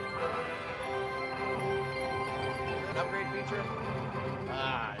 An upgrade feature?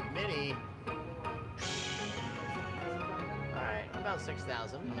 Mini. All right, about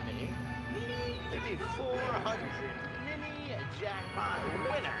 6,000 mini. 5,400 mini jackpot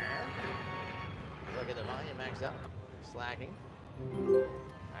winner. Look at the volume max up. Slacking. All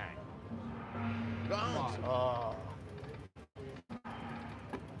right. Gongs. Oh.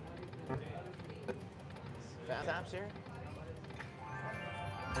 Fast taps here.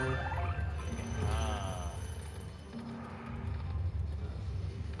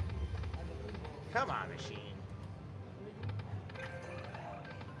 Come on, machine.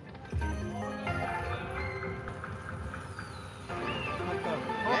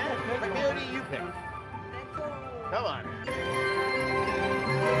 Yeah, what beauty you pick? Come on.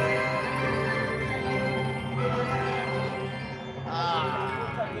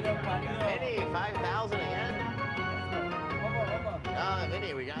 Mini, 5,000 again.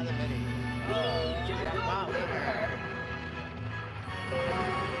 Mini, we got the mini. Jackpot winner.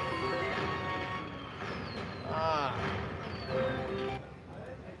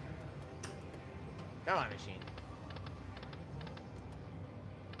 Come on, machine.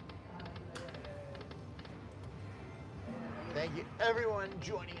 Thank you, everyone,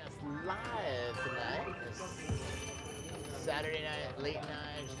 joining us live tonight. This Saturday night, late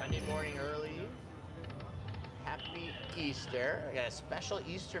night, Sunday morning, early. Happy Easter. I got a special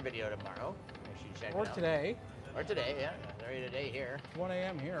Easter video tomorrow. Make sure you check it out. Today. Or today, yeah. Already today here. 1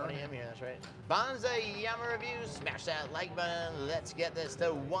 a.m. here. 1 a.m. here, that's right. Bonza Yama Review. Smash that like button. Let's get this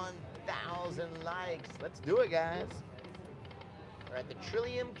to 1,000 likes. Let's do it, guys. We're at the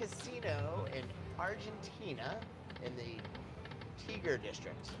Trilenium Casino in Argentina in the Tigre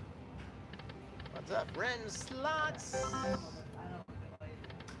district. What's up, Ren Slots?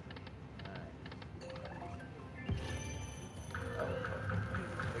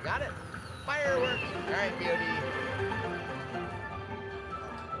 We got it. Fireworks. All right, BOD.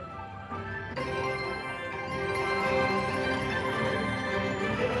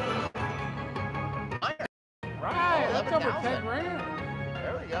 Right, that's over 10 grand.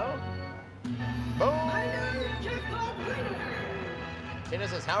 There we go. Boom. Tina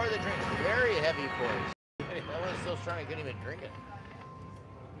says, how are the drinks? Very heavy pours. That one's still strong, I couldn't even drink it.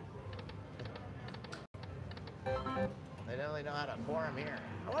 They definitely know how to pour them here.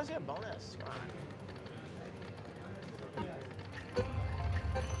 I want to see a bonus. Come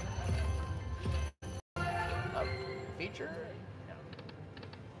on. A feature?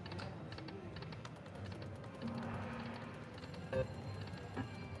 No.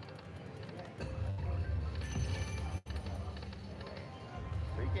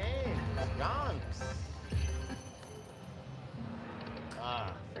 Free games. Gongs.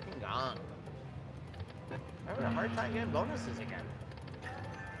 Freaking gong. I'm having a hard time getting bonuses again.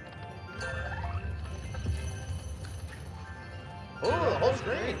 Oh, the whole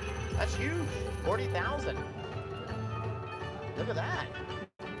screen. That's huge. 40,000. Look at that.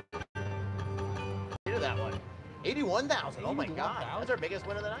 Look at that one. 81,000. Oh my God. That's our biggest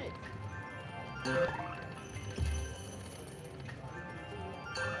win of the night. Come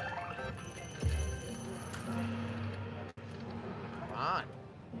on.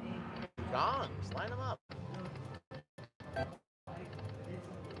 Gongs. Line them up.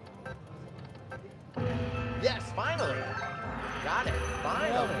 Yes, finally. Got it.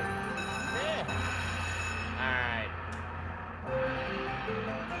 Finally. Yeah. All right.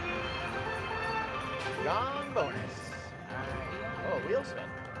 Gong bonus. All right. Oh, wheel spin.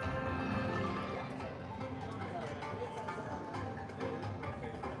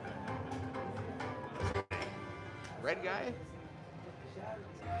 Red guy.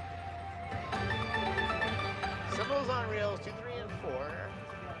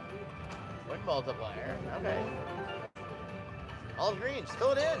 multiplier. Okay. All greens.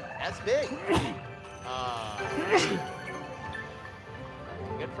 Fill it in. That's big.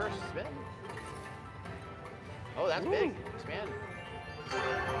 Good first spin. Oh, that's big. Expand.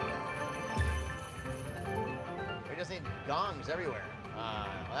 We just need gongs everywhere. Well,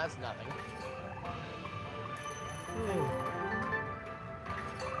 that's nothing.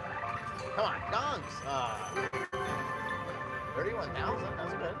 Come on, gongs. 31,000.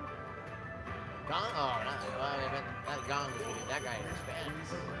 That's good. Gong. Oh, not gongs. We need that guy to expand.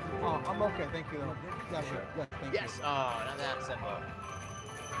 Oh, I'm okay. Thank you, though. Yeah, sure. Yeah, thank Yes. you. Oh, not that symbol. All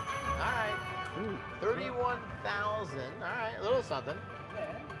right. 31,000. All right, a little something. All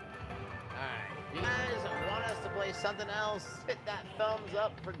right. If you guys want us to play something else, hit that thumbs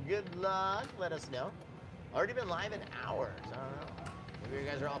up for good luck. Let us know. Already been live in hours. I don't know. Maybe you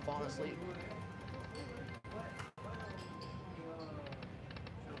guys are all falling asleep.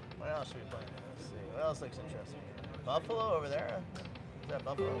 What else should we play? Let's see. What else looks interesting? Buffalo over there. Is that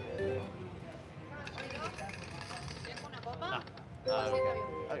Buffalo? Ah. Okay.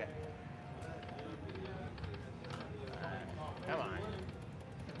 Okay. Come on.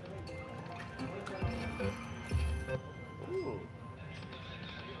 Ooh.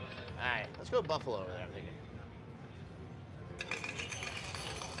 Alright, let's go Buffalo over there, I'm thinking.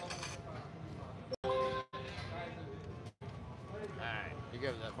 Alright, you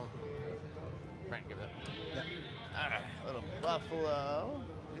give it that one. Frank, give it that. Yeah. Alright, a little Buffalo.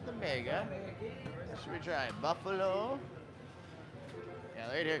 Get the mega. What should we try? Buffalo. Yeah,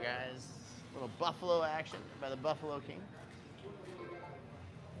 right here, guys. A little Buffalo action by the Buffalo King.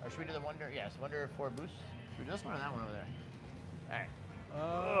 Or should we do the Wonder? Yes, Wonder 4 boost. Should we do this one or that one over there? All right.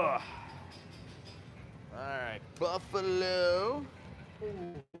 All right, Buffalo.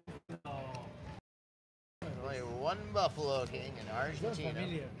 There's only one Buffalo King in Argentina.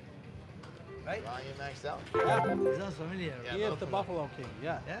 Familiar. Right? Volume maxed out. It sounds familiar. Yeah, He is the Buffalo King,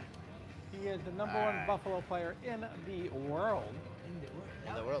 yeah. Yeah? He is the number one Buffalo player in the world. In the world.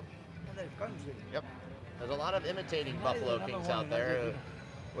 In the world. Another country. Yep. There's a lot of imitating Not Buffalo even Kings number one out in there who Argentina.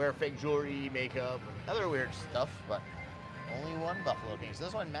 wear fake jewelry, makeup, and other weird stuff, but only one Buffalo King. So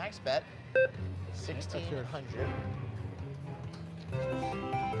this one, max bet, 1,600.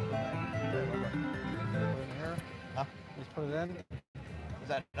 Here, Huh? just put it in. Is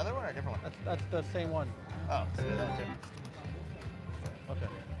that another one or a different one? That's the same one. Oh, so that one too. Okay.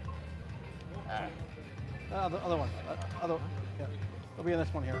 All right. The other one. Yeah. It'll be in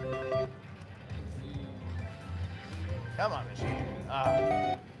this one here. Come on, machine.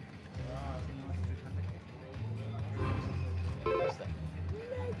 What's that?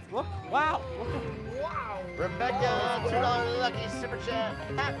 Look! Wow! Rebecca, $2 lucky super chat.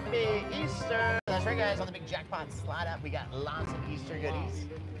 Happy Easter! That's right, guys. On the Big Jackpot slide up, we got lots of Easter goodies.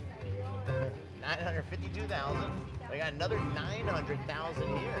 952,000. We got another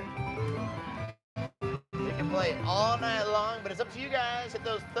 900,000 here. You can play all night long, but it's up to you guys. Hit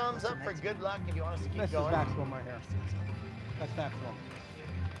those thumbs up for good luck if you want us to keep This going. is maximum right here. That's maximum.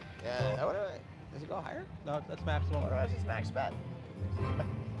 Yeah. What do Does it go higher? No, that's maximum. I just max bet?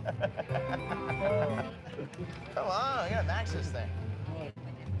 Come on, we gotta max this thing.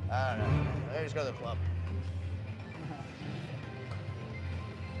 I don't know. Maybe just go to the club.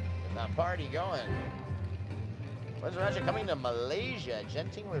 Get that party going. When's Roger coming to Malaysia?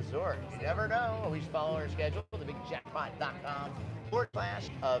 Genting Resort. You never know. Always follow our schedule.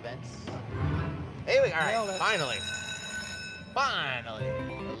 TheBigJackpot.com/events. Here we go. All right, finally. Finally.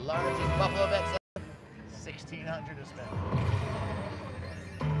 The largest Buffalo bet set. 1,600 to spend.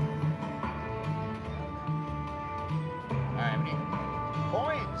 All right, we need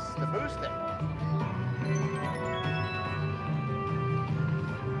points to boost it.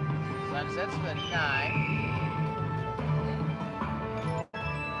 Sunset's been 9.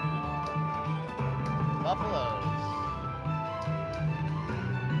 Buffaloes.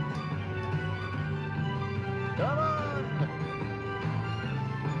 Come on.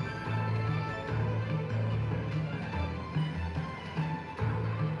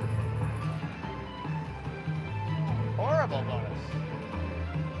 Horrible bonus.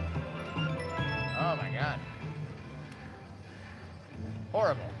 Oh my God.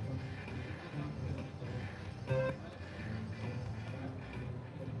 Horrible.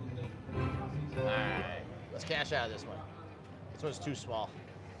 Alright, let's cash out of this one. This one's too small.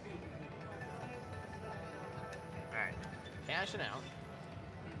 Alright, cashing out.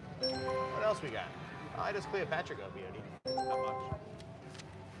 What else we got? Oh, I just Cleopatra go, beauty. How much?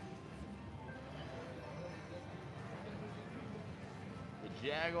 The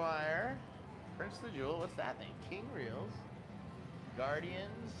Jaguar. Prince the Jewel, what's that thing? King Reels.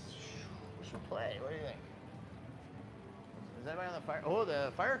 Guardians. special play. What do you think? Is anybody on the fire? Oh,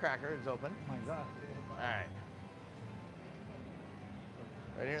 the firecracker is open. Oh my God. All right.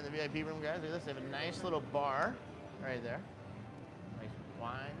 Right here in the VIP room, guys. Look at this. They have a nice little bar right there. Nice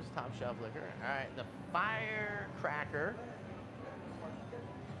wines, top shelf liquor. All right, the firecracker.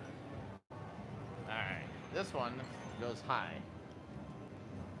 All right, this one goes high.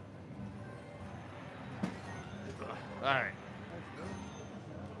 All right.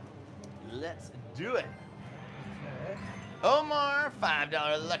 Let's do it. Omar,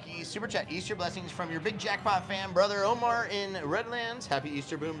 $5 lucky super chat. Easter blessings from your Big Jackpot fam, brother Omar in Redlands. Happy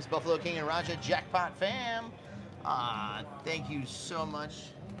Easter booms, Buffalo King and Raja Jackpot fam. Thank you so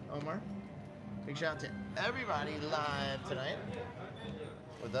much, Omar. Big shout out to everybody live tonight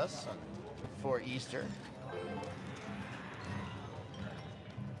with us for Easter.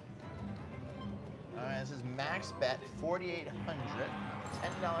 All right, this is max bet 4,800,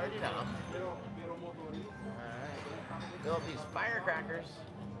 $10 denom. All right, fill up these firecrackers.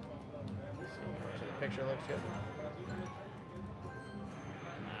 So the picture looks good.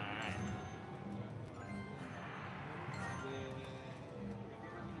 All right.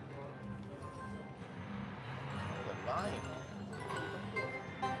 The volume.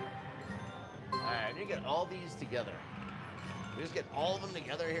 All right, I need to get all these together. We just get all of them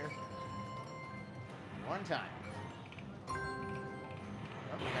together here. One time.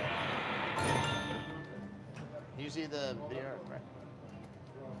 Okay. Do you see the video, right?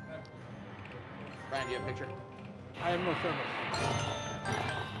 Brian, do you have a picture? I have no service.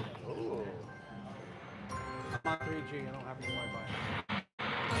 Ooh. I'm on 3G. I don't have any Wi-Fi.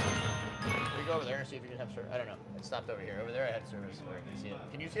 Can you go over there and see if you can have service? I don't know. It stopped over here. Over there I had service. Where I can see it.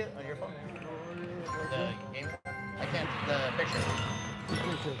 Can you see it on your phone? The game? I can't. The picture.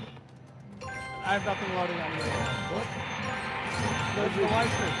 I have nothing loading on the What? There's the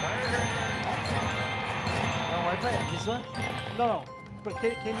live stream. No Wi-Fi? This one? No. But can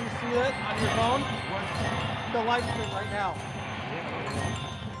you see it on your phone? The live stream right now.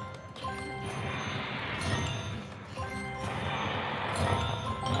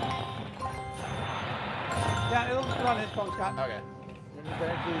 Yeah, it'll put on his phone, Scott. Okay. Then you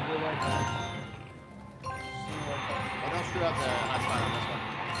better do the Wi-Fi. Well, don't screw up the hotspot on this one.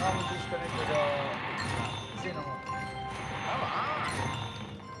 I'm disconnected the cinema.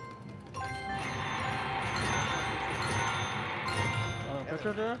 Oh,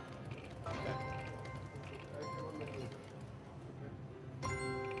 Picture there? Okay.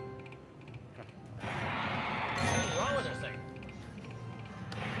 What's wrong with this thing?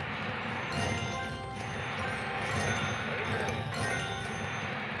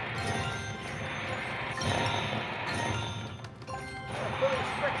 Fully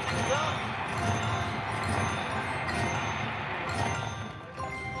strict things up.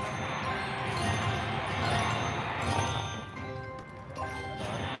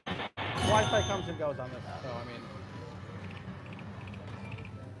 Wi-Fi comes and goes on this, so I mean.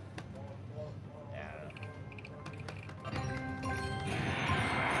 Yeah.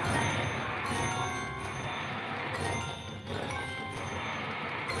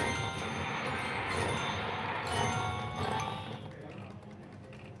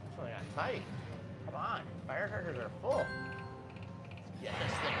 This one got tight. Come on, firecrackers are full. Let's get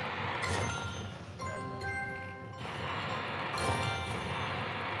this thing.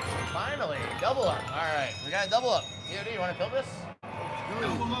 Finally, double up. All right, we got a double up. EOD, you want to film this?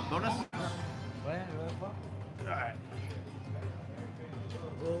 Double up. Bonus? All right.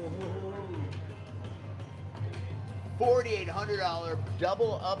 $4,800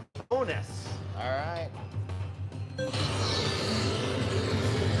 double up bonus. All right. Epic.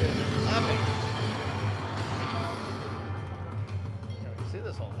 Yeah, we can see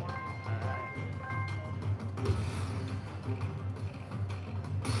this whole thing. All right.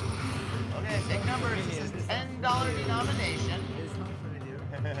 Okay, take numbers. This is $10 denomination. It's not for you.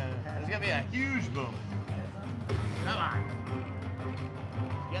 It's gonna be a huge boom. Come on.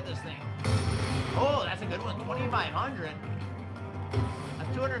 Get this thing. Oh, that's a good one. 2,500.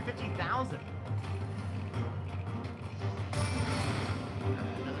 That's 250,000.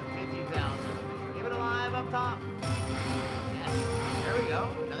 Another 50,000. Give it a live up top. Yes. There we go.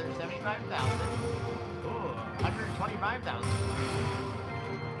 Another 75,000. Oh, 125,000.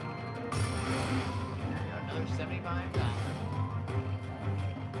 Another 75,000.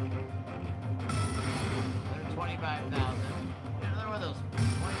 Another 25,000. Another one of those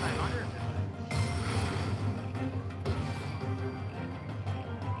 2,500.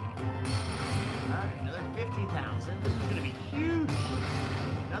 Alright, another 50,000. This is gonna be huge.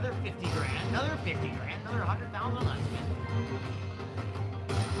 Another 50 grand. Another 50 grand. Another 100,000 on that spin.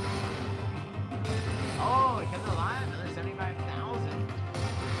 alive. Another 75,000.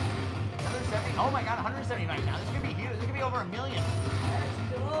 Another 70. Oh my God, 179. Now this could be huge. This could be over $1 million. Let's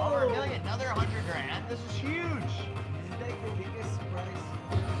go. Over $1 million. Another 100 grand. This is huge. This is like the biggest surprise.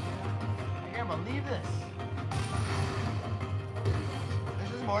 I can't believe this.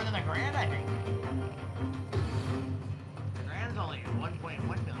 This is more than $1 grand, I think. The grand's only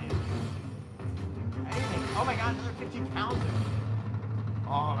 1.1 million. Anything. Oh my God, another 50,000.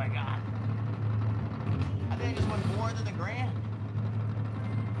 Oh my God. I think I just won more than the grand.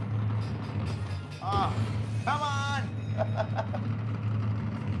 Oh, come on.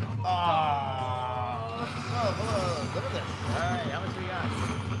 Oh, look at this. All right, how much we got?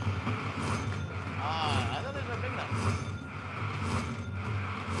 I thought these were big nuts.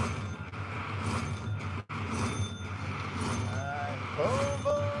 Boom,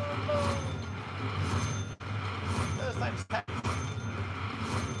 boom, boom. This time's 10.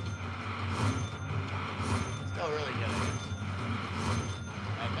 Still really good.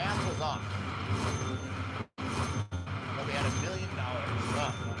 My math was off. But we had $1 million. Oh.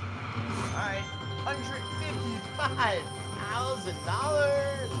 All right,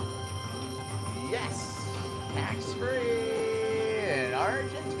 $155,000. Yes, tax-free in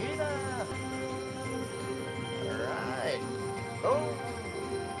Argentina. All right. Oh.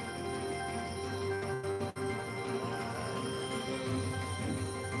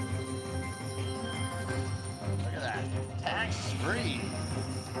 Look at that, tax-free.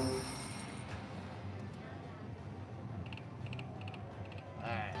 All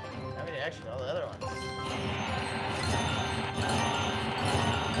right. How many extra? All the other ones.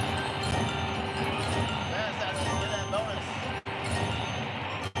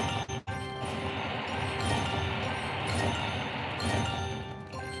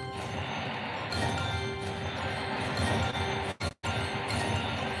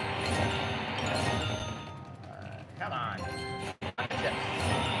 Come on. Yes.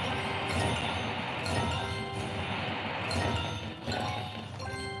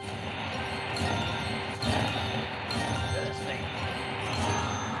 This thing.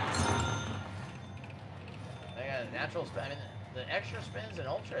 They got natural spin. I mean, the extra spins and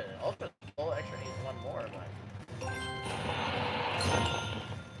ultra. Ultra full extra needs one more, but.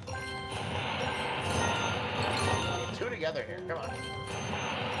 Two together here. Come on.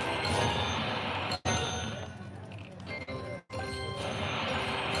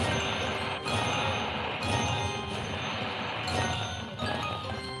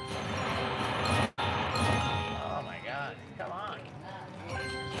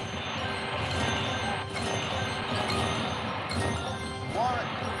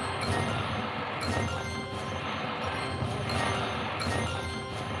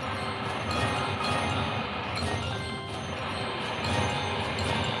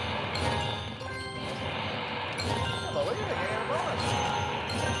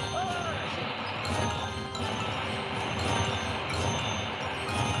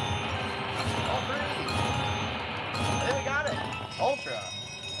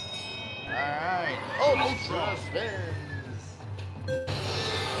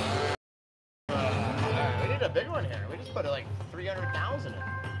 A big one here. We just put like 300,000 in.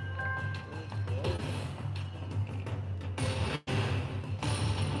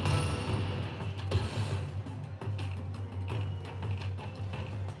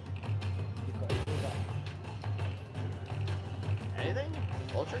 Anything?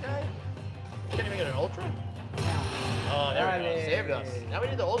 Ultra guy? Can't even get an ultra? Oh, there we go. Saved us. Now we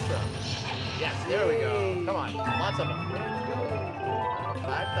need the ultra. Yes, there we go. Come on. Lots of them. 5,000.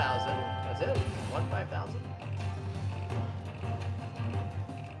 That's it. 5,000.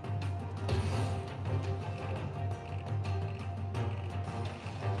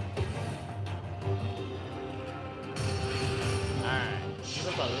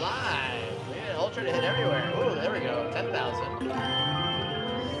 Alive. We need an ultra to hit everywhere. Ooh, there we go. 10,000.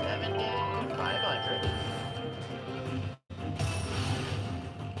 7,500.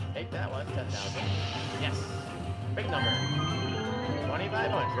 Take that one. 10,000. Yes. Big number.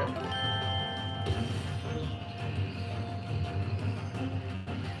 2,500.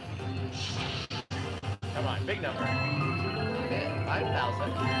 Come on, big number. Okay,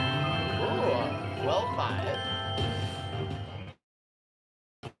 5,000. Ooh, 12,500.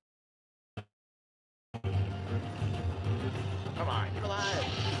 Come on, keep alive.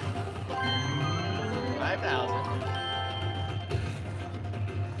 5,000.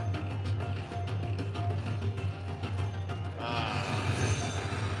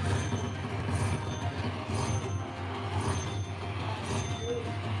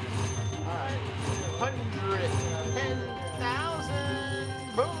 Alright.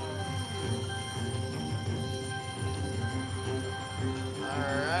 110,000. Boom.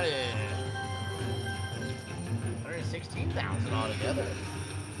 them all together.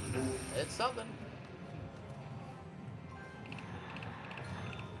 It's something.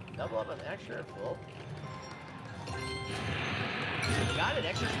 Double up an extra full. Got it,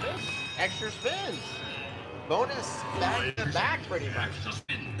 extra spins. Extra spins. Bonus back to back pretty much.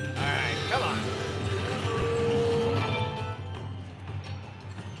 Alright, come on.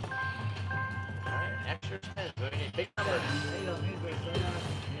 Alright, extra spins. We need big numbers.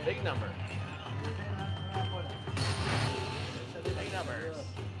 Big numbers. Big numbers.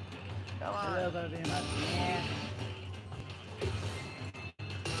 Come on.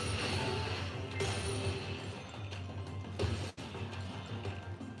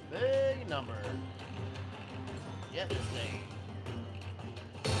 Big number. Get this thing.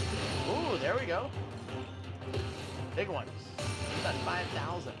 Ooh, there we go. Big ones. That's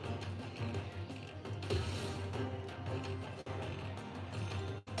 5,000.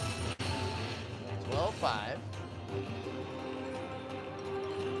 $12,500.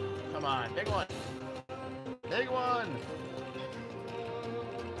 Come on, big one. Big one.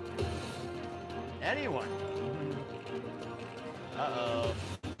 Anyone. Uh-oh.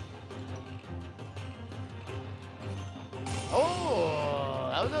 Oh,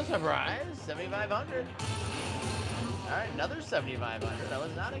 that was a surprise. 7,500. All right, another 7,500. I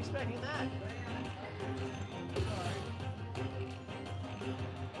was not expecting that.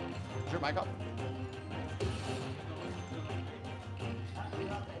 Is your mic up?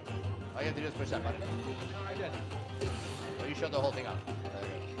 All you have to do is push that button. I did. Well, you showed the whole thing up. Yeah,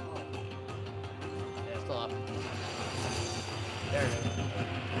 it's still up. There it is.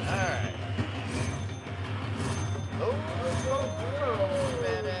 All right. Oh,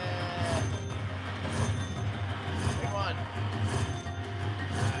 baby. Big one.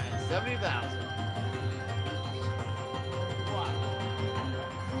 All right, 70,000.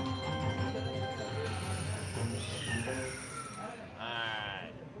 All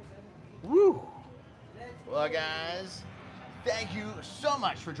right. Woo. Well, guys, thank you so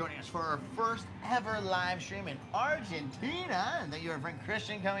much for joining us for our first ever live stream in Argentina. And thank you, our friend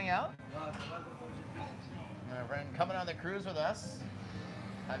Christian, coming out. Our friend coming on the cruise with us,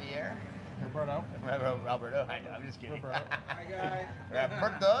 Javier. Roberto. Roberto. I know, I'm just kidding. Roberto. Hi, guys.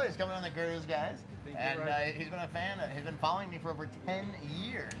 Roberto is coming on the cruise, guys. Thank you, And Roger. he's been a fan. He's been following me for over 10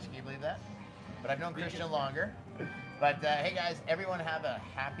 years. Can you believe that? But I've known Christian longer. But hey, guys, everyone have a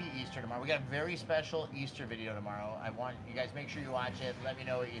happy Easter tomorrow. We got a very special Easter video tomorrow. I want you guys, make sure you watch it. Let me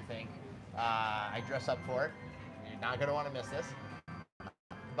know what you think. I dress up for it. You're not going to want to miss this.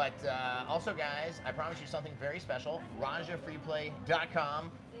 But also, guys, I promise you something very special.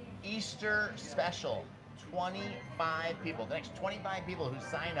 RajaFreePlay.com Easter special. 25 people. The next 25 people who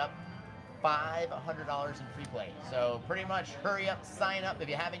sign up, $500 in free play. So pretty much hurry up, sign up if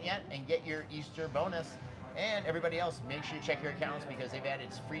you haven't yet, and get your Easter bonus. And everybody else, make sure you check your accounts because they've added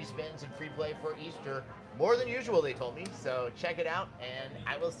free spins and free play for Easter. More than usual, they told me. So check it out, and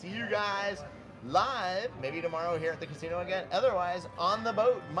I will see you guys live, maybe tomorrow here at the casino again. Otherwise, on the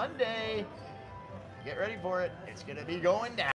boat Monday. Get ready for it. It's going to be going down.